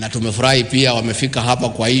 na tumefurahi pia wamefika hapa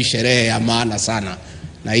kwa hii sherehe ya maana sana,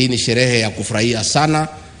 na hii ni sherehe ya kufurahia sana.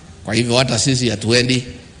 Kwa hivyo hata sisi hatuendi,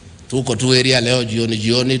 tuko tu area leo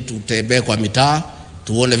jioni, tutembee kwa mitaa,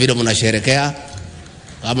 tuone vile mnasherekea.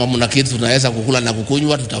 Kama mna kitu tunaweza kukula na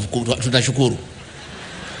kukunywa, tutashukuru.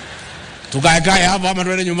 Tukae hapa ama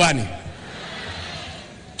tuende nyumbani?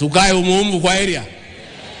 Tukae umuumbu kwa area?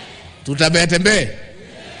 Tutabee?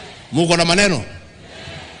 Muko na maneno?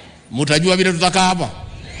 Mutajua vile tutakaa hapa?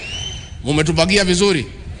 Mumetupagia vizuri?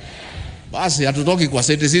 Basi hatutoki kwa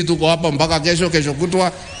seti, sisi tuko hapa mpaka kesho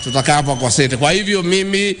kutwa tutakaa hapa kwa seti. Kwa hivyo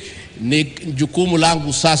mimi ni jukumu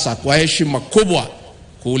langu sasa kwa heshima kubwa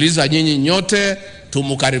kuuliza nyinyi nyote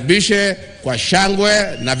tumukaribishe kwa shangwe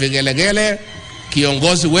na vigelegele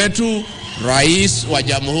kiongozi wetu, Rais wa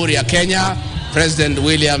Jamhuri ya Kenya, President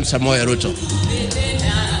William Samoei Ruto.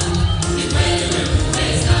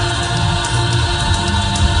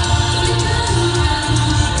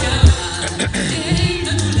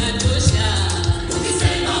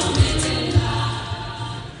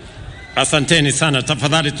 Asanteni sana,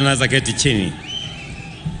 tafadhali tunaweza keti chini.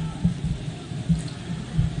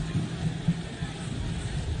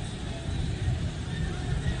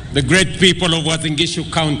 The great people of Uasin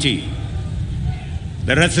Gishu County,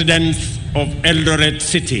 the residents of Eldoret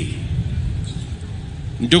City,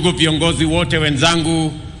 ndugu viongozi wote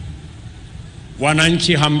wenzangu,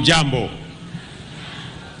 wananchi hamjambo.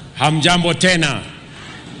 Hamjambo tena.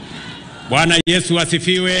 Bwana Yesu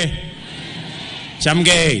asifiwe.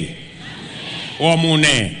 Chamgei.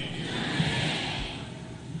 Omune.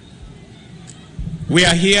 We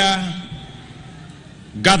are here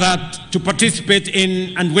gathered to participate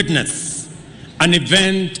in and witness an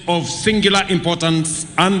event of singular importance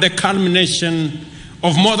and the culmination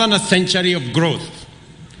of more than a century of growth,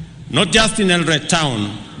 not just in Eldoret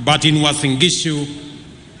town, but in Uasin Gishu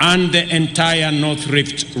and the entire North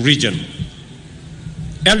Rift region.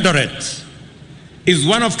 Eldoret is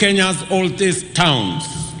one of Kenya's oldest towns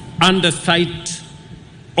and the site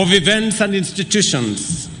of events and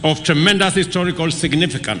institutions of tremendous historical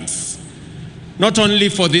significance, not only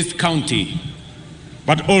for this county,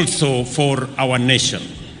 but also for our nation.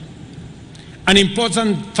 An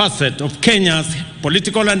important facet of Kenya's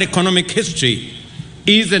political and economic history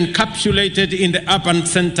is encapsulated in the urban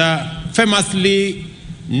center famously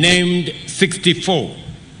named 64,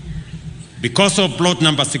 because of plot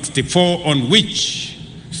number 64 on which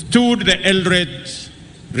stood the Eldoret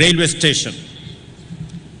railway station.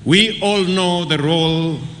 We all know the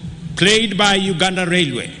role played by Uganda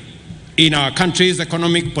Railway in our country's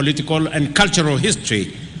economic, political, and cultural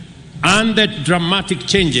history, and the dramatic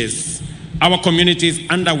changes our communities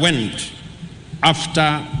underwent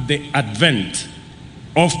after the advent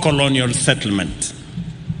of colonial settlement.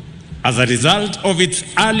 As a result of its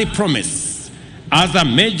early promise as a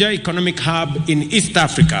major economic hub in East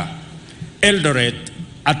Africa, Eldoret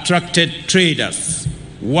attracted traders,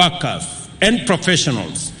 workers, and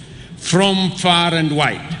professionals from far and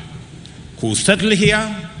wide who settled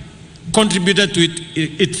here, contributed to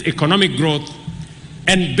its economic growth,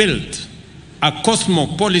 and built a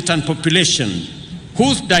cosmopolitan population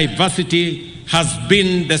whose diversity has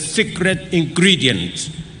been the secret ingredient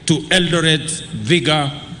to Eldoret's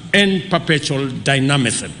vigor and perpetual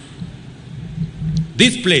dynamism.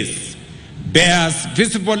 This place bears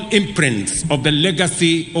visible imprints of the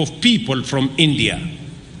legacy of people from India,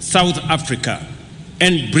 South Africa,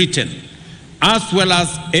 and Britain, as well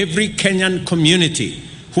as every Kenyan community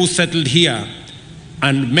who settled here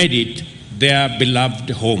and made it their beloved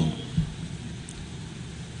home.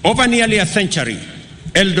 Over nearly a century,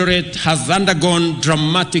 Eldoret has undergone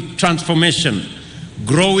dramatic transformation,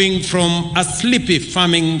 growing from a sleepy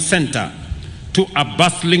farming center to a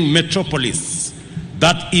bustling metropolis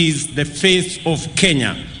that is the face of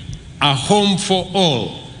Kenya, a home for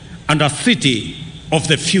all and a city of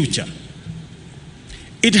the future.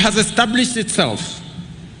 It has established itself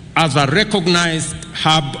as a recognized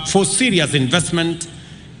hub for serious investment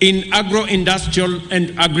in agro-industrial and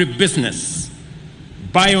agribusiness,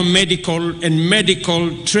 biomedical and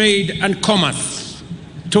medical, trade and commerce,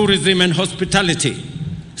 tourism and hospitality,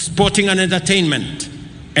 sporting and entertainment,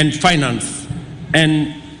 and finance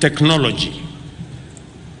and technology.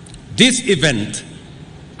 This event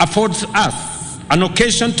affords us an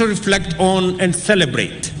occasion to reflect on and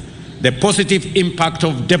celebrate the positive impact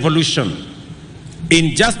of devolution.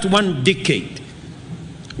 In just 1 decade,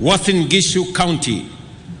 Uasin Gishu County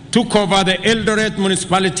took over the Eldoret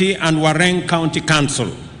Municipality and Warren County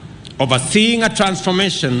Council, overseeing a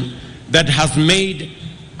transformation that has made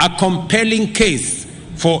a compelling case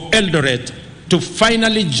for Eldoret to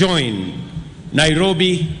finally join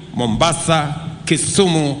Nairobi, Mombasa,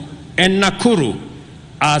 Kisumu, and Nakuru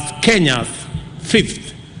as Kenya's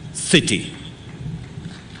 5th city.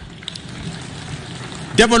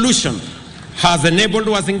 Devolution has enabled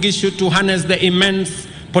Uasin Gishu to harness the immense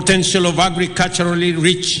potential of agriculturally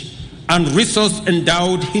rich and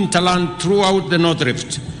resource-endowed hinterland throughout the North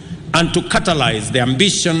Rift, and to catalyze the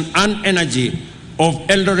ambition and energy of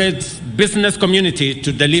Eldoret's business community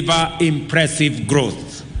to deliver impressive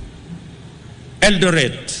growth.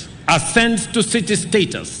 Eldoret ascends to city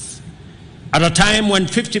status at a time when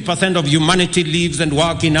 50% of humanity lives and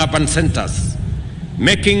works in urban centers,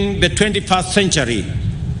 making the 21st century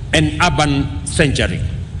an urban century.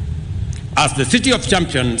 As the city of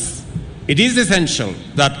champions, it is essential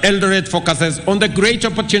that Eldoret focuses on the great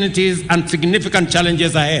opportunities and significant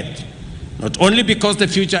challenges ahead, not only because the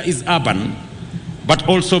future is urban, but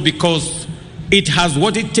also because it has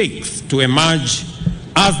what it takes to emerge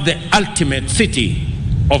as the ultimate city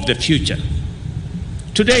of the future.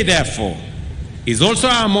 Today, therefore, is also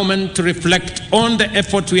our moment to reflect on the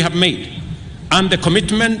effort we have made and the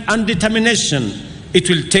commitment and determination it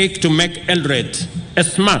will take to make Eldoret a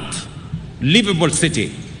smart, livable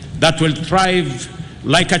city that will thrive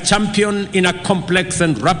like a champion in a complex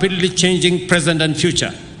and rapidly changing present and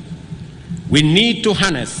future. We need to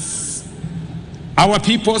harness our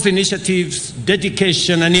people's initiatives,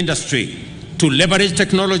 dedication, and industry to leverage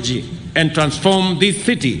technology and transform this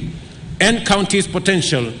city and county's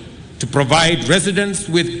potential to provide residents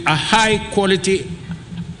with a high-quality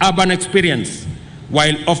urban experience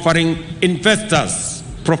while offering investors,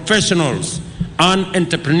 professionals, and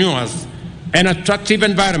entrepreneurs an attractive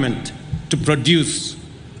environment to produce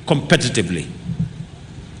competitively.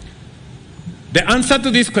 The answer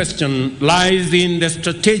to this question lies in the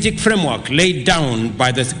strategic framework laid down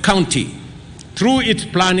by the county through its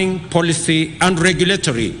planning, policy, and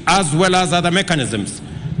regulatory, as well as other mechanisms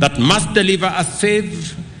that must deliver a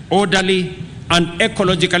safe, orderly, and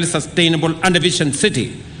ecologically sustainable and efficient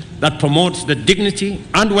city that promotes the dignity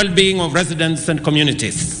and well-being of residents and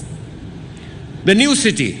communities. The new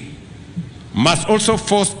city must also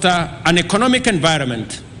foster an economic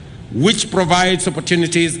environment which provides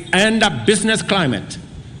opportunities and a business climate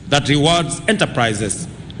that rewards enterprises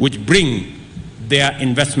which bring their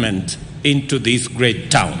investment into this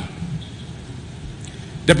great town.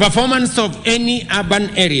 The performance of any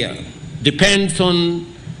urban area depends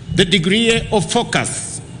on the degree of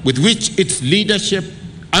focus with which its leadership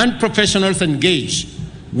and professionals engage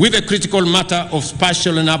with the critical matter of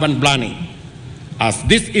spatial and urban planning, as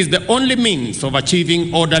this is the only means of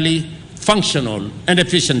achieving orderly, functional, and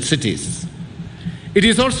efficient cities. It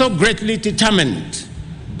is also greatly determined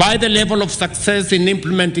by the level of success in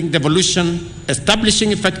implementing devolution,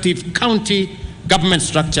 establishing effective county government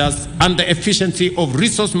structures, and the efficiency of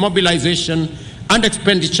resource mobilization and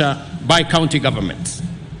expenditure by county governments.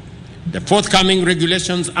 The forthcoming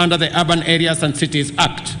regulations under the Urban Areas and Cities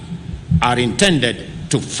Act are intended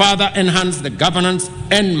to further enhance the governance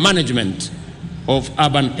and management of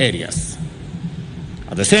urban areas.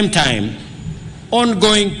 At the same time,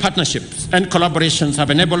 ongoing partnerships and collaborations have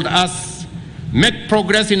enabled us make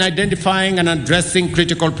progress in identifying and addressing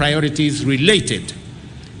critical priorities related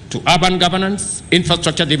to urban governance,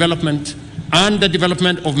 infrastructure development, and the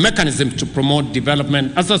development of mechanisms to promote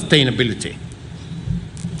development and sustainability.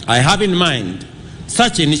 I have in mind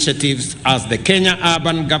such initiatives as the Kenya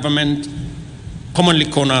Urban Government, commonly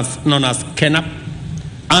known as KENAP,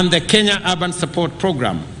 and the Kenya Urban Support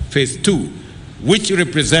Program, Phase 2, which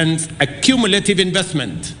represents a cumulative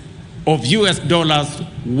investment of US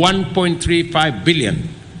 $1.35 billion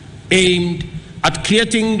aimed at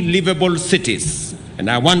creating livable cities. And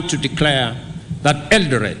I want to declare that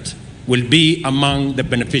Eldoret will be among the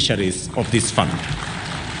beneficiaries of this fund.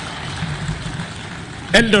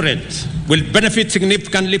 Eldoret will benefit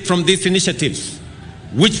significantly from these initiatives,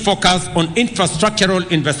 which focus on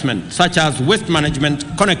infrastructural investment, such as waste management,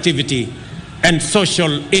 connectivity, and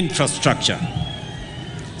social infrastructure.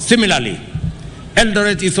 Similarly,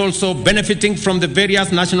 Eldoret is also benefiting from the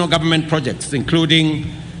various national government projects,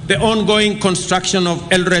 including the ongoing construction of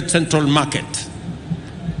Eldoret Central Market,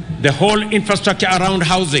 the whole infrastructure around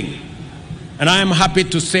housing. And I am happy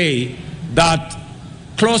to say that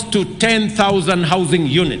close to 10,000 housing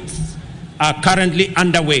units are currently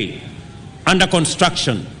underway, under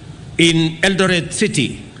construction in Eldoret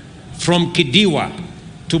City, from Kidiwa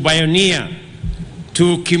to Bioneer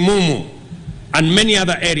to Kimumu and many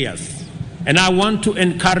other areas. And I want to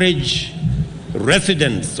encourage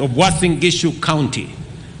residents of Uasin Gishu County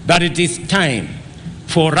that it is time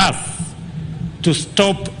for us to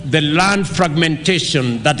stop the land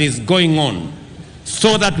fragmentation that is going on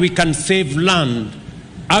so that we can save land,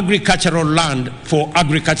 agricultural land, for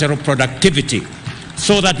agricultural productivity,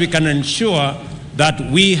 so that we can ensure that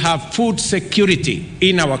we have food security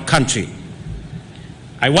in our country.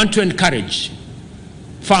 I want to encourage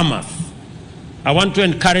farmers. I want to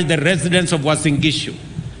encourage the residents of Uasin Gishu.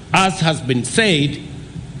 As has been said,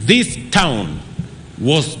 this town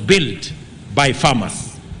was built by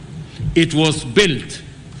farmers. It was built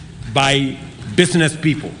by business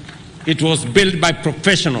people. It was built by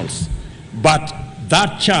professionals. But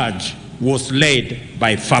that charge was led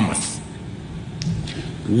by farmers.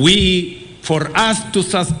 For us to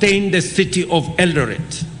sustain the city of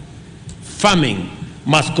Eldoret, farming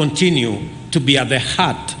must continue to be at the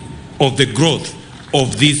heart of the growth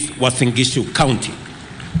of this Uasin Gishu County.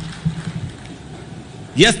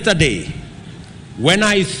 Yesterday, when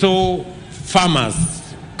I saw farmers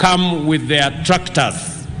come with their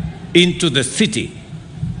tractors into the city,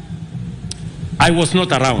 I was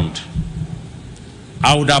not around.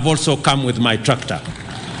 I would have also come with my tractor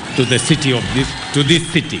to the city of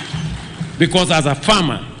this city, because as a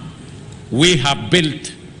farmer, we have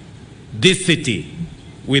built this city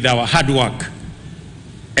with our hard work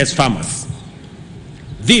as farmers.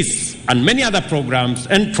 This and many other programs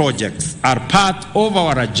and projects are part of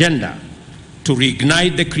our agenda to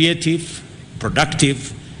reignite the creative,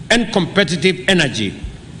 productive, and competitive energy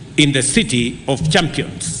in the city of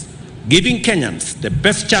champions, giving Kenyans the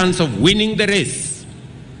best chance of winning the race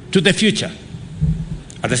to the future.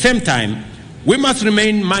 At the same time, we must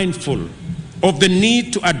remain mindful of the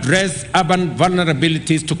need to address urban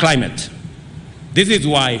vulnerabilities to climate. This is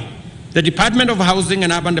why the Department of Housing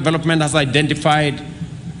and Urban Development has identified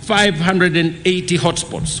 580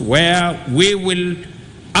 hotspots where we will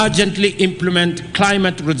urgently implement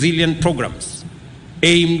climate resilient programs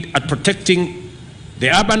aimed at protecting the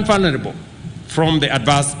urban vulnerable from the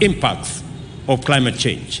adverse impacts of climate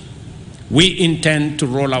change. We intend to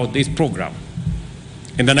roll out this program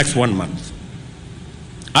in the next 1 month.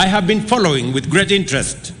 I have been following with great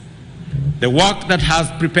interest the work that has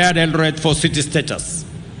prepared Eldoret for city status,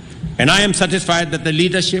 and I am satisfied that the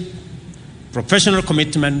leadership, professional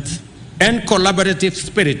commitment, and collaborative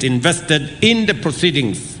spirit invested in the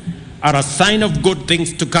proceedings are a sign of good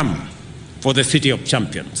things to come for the city of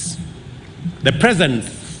champions. The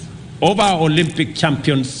presence of our Olympic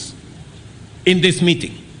champions in this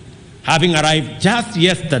meeting, having arrived just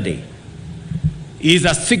yesterday, is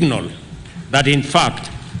a signal that in fact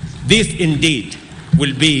this indeed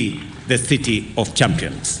will be the city of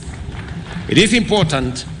champions. It is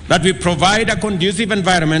important that we provide a conducive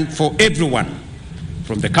environment for everyone,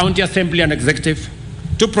 from the county assembly and executive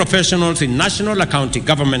to professionals in national and county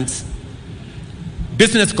governments,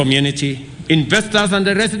 business community, investors, and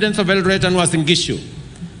the residents of Eldoret and Uasin Gishu,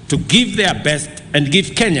 to give their best and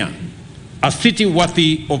give Kenya a city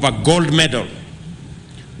worthy of a gold medal.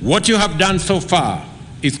 What you have done so far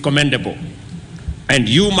is commendable, and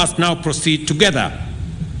you must now proceed together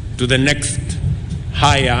to the next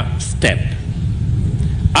higher step.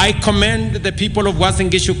 I commend the people of Uasin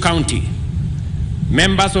Gishu County,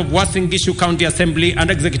 members of Uasin Gishu County Assembly and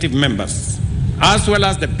executive members, as well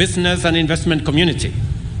as the business and investment community,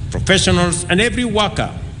 professionals, and every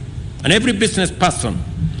worker and every business person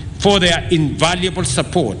for their invaluable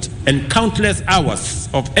support and countless hours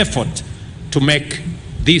of effort to make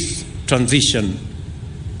this transition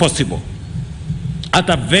possible. At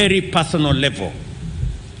a very personal level,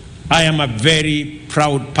 I am a very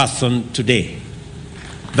proud person today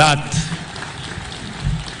that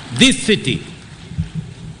this city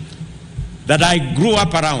that I grew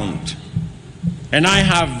up around, and I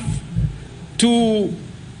have two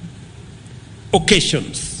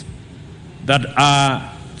occasions that are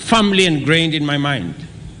firmly ingrained in my mind.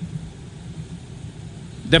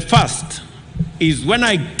 The first is when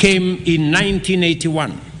I came in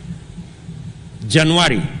 1981,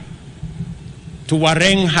 January, to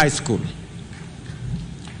Wareng High School.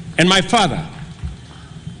 And my father,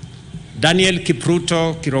 Daniel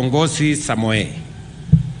Kipruto Kirongosi Samoe,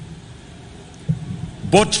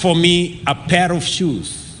 bought for me a pair of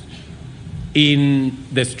shoes in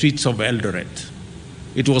the streets of Eldoret.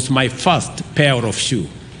 It was my first pair of shoes,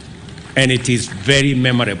 and it is very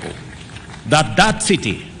memorable that that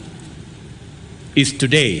city is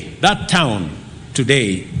today, that town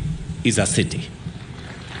today is a city.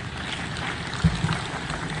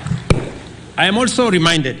 I am also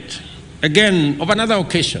reminded, again, of another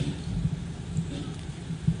occasion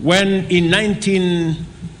when in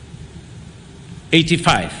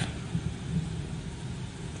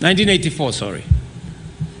 1984,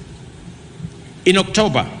 in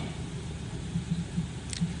October,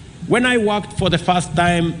 when I worked for the first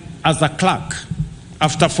time as a clerk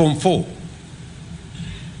after Form 4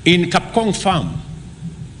 in Kapkong Farm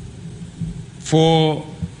for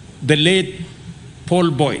the late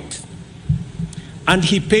Paul Boyd, and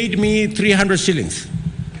he paid me 300 shillings.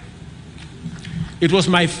 It was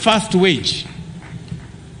my first wage.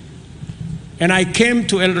 And I came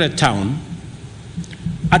to Eldoret town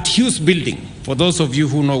at Hughes Building, for those of you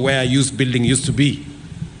who know where Hughes Building used to be.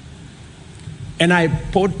 And I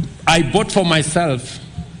bought for myself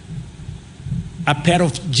a pair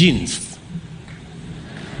of jeans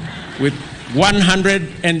with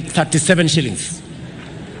 137 shillings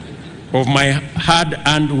of my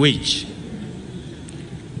hard-earned wage.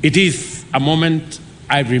 It is a moment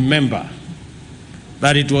I remember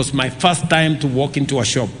that it was my first time to walk into a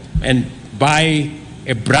shop and buy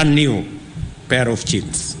a brand new pair of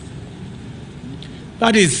jeans.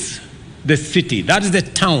 That is the city, that is the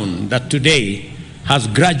town that today has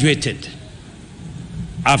graduated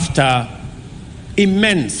after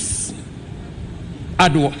immense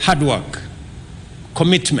hard work,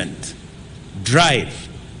 commitment, drive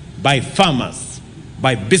by farmers,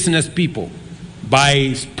 by business people,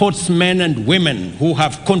 by sportsmen and women who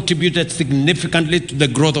have contributed significantly to the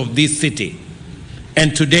growth of this city.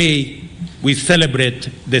 And today, we celebrate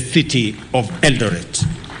the city of Eldoret.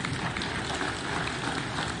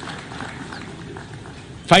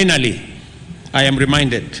 Finally, I am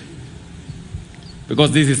reminded,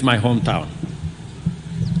 because this is my hometown,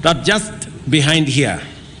 that just behind here,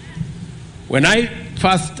 when I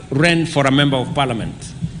first ran for a member of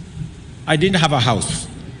parliament, I didn't have a house.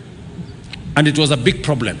 And it was a big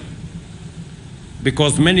problem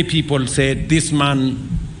because many people said this man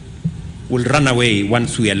will run away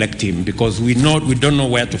once we elect him because we don't know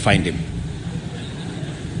where to find him.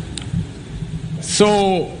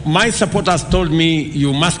 So my supporters told me,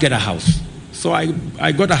 you must get a house. So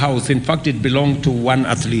I got a house. In fact, it belonged to one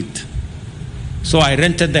athlete. So I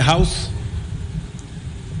rented the house.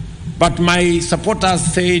 But my supporters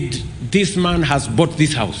said, this man has bought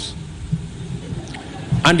this house.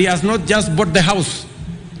 And he has not just bought the house,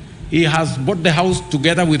 he has bought the house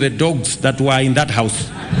together with the dogs that were in that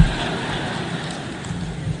house.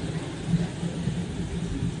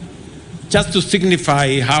 Just to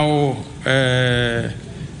signify how I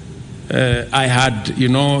had,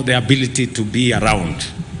 the ability to be around.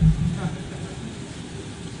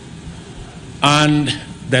 And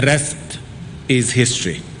the rest is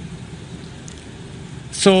history.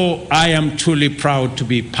 So I am truly proud to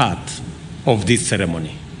be part of this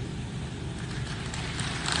ceremony.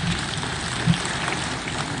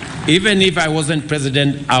 Even if I wasn't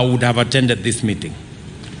president, I would have attended this meeting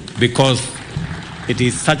because it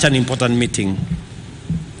is such an important meeting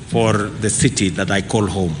for the city that I call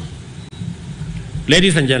home.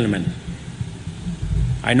 Ladies and gentlemen,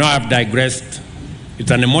 I know I've digressed. It's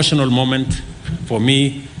an emotional moment for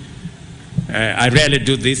me. I rarely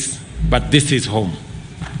do this, but this is home.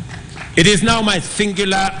 It is now my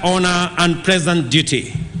singular honor and present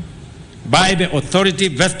duty, by the authority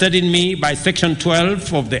vested in me by Section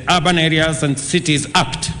 12 of the Urban Areas and Cities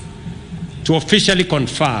Act, to officially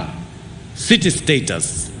confer city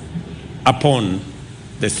status upon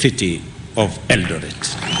the city of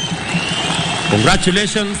Eldoret.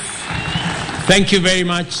 Congratulations. Thank you very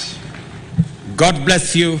much. God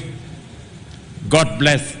bless you. God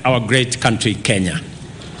bless our great country, Kenya.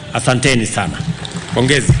 Asanteni sana.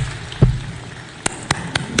 Pongezi.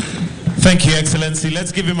 Thank you, Excellency.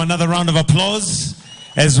 Let's give him another round of applause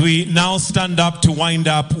as we now stand up to wind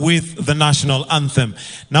up with the national anthem.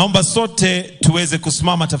 Naomba sote tuweze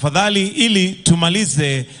kusimama tafadhali ili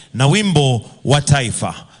tumalize na wimbo wa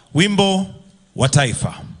taifa. Wimbo wa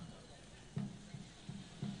taifa.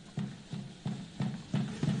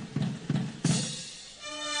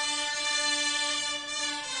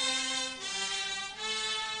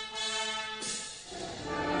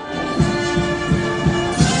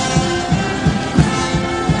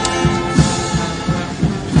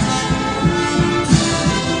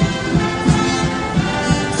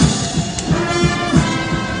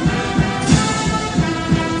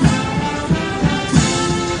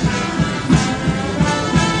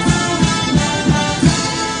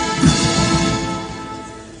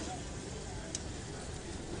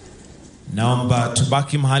 Naomba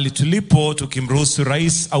tubaki mahali tulipo tukimruhusu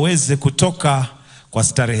rais aweze kutoka kwa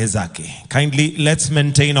starehe zake. Kindly let's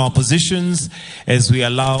maintain our positions as we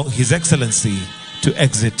allow His Excellency to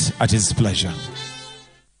exit at his pleasure.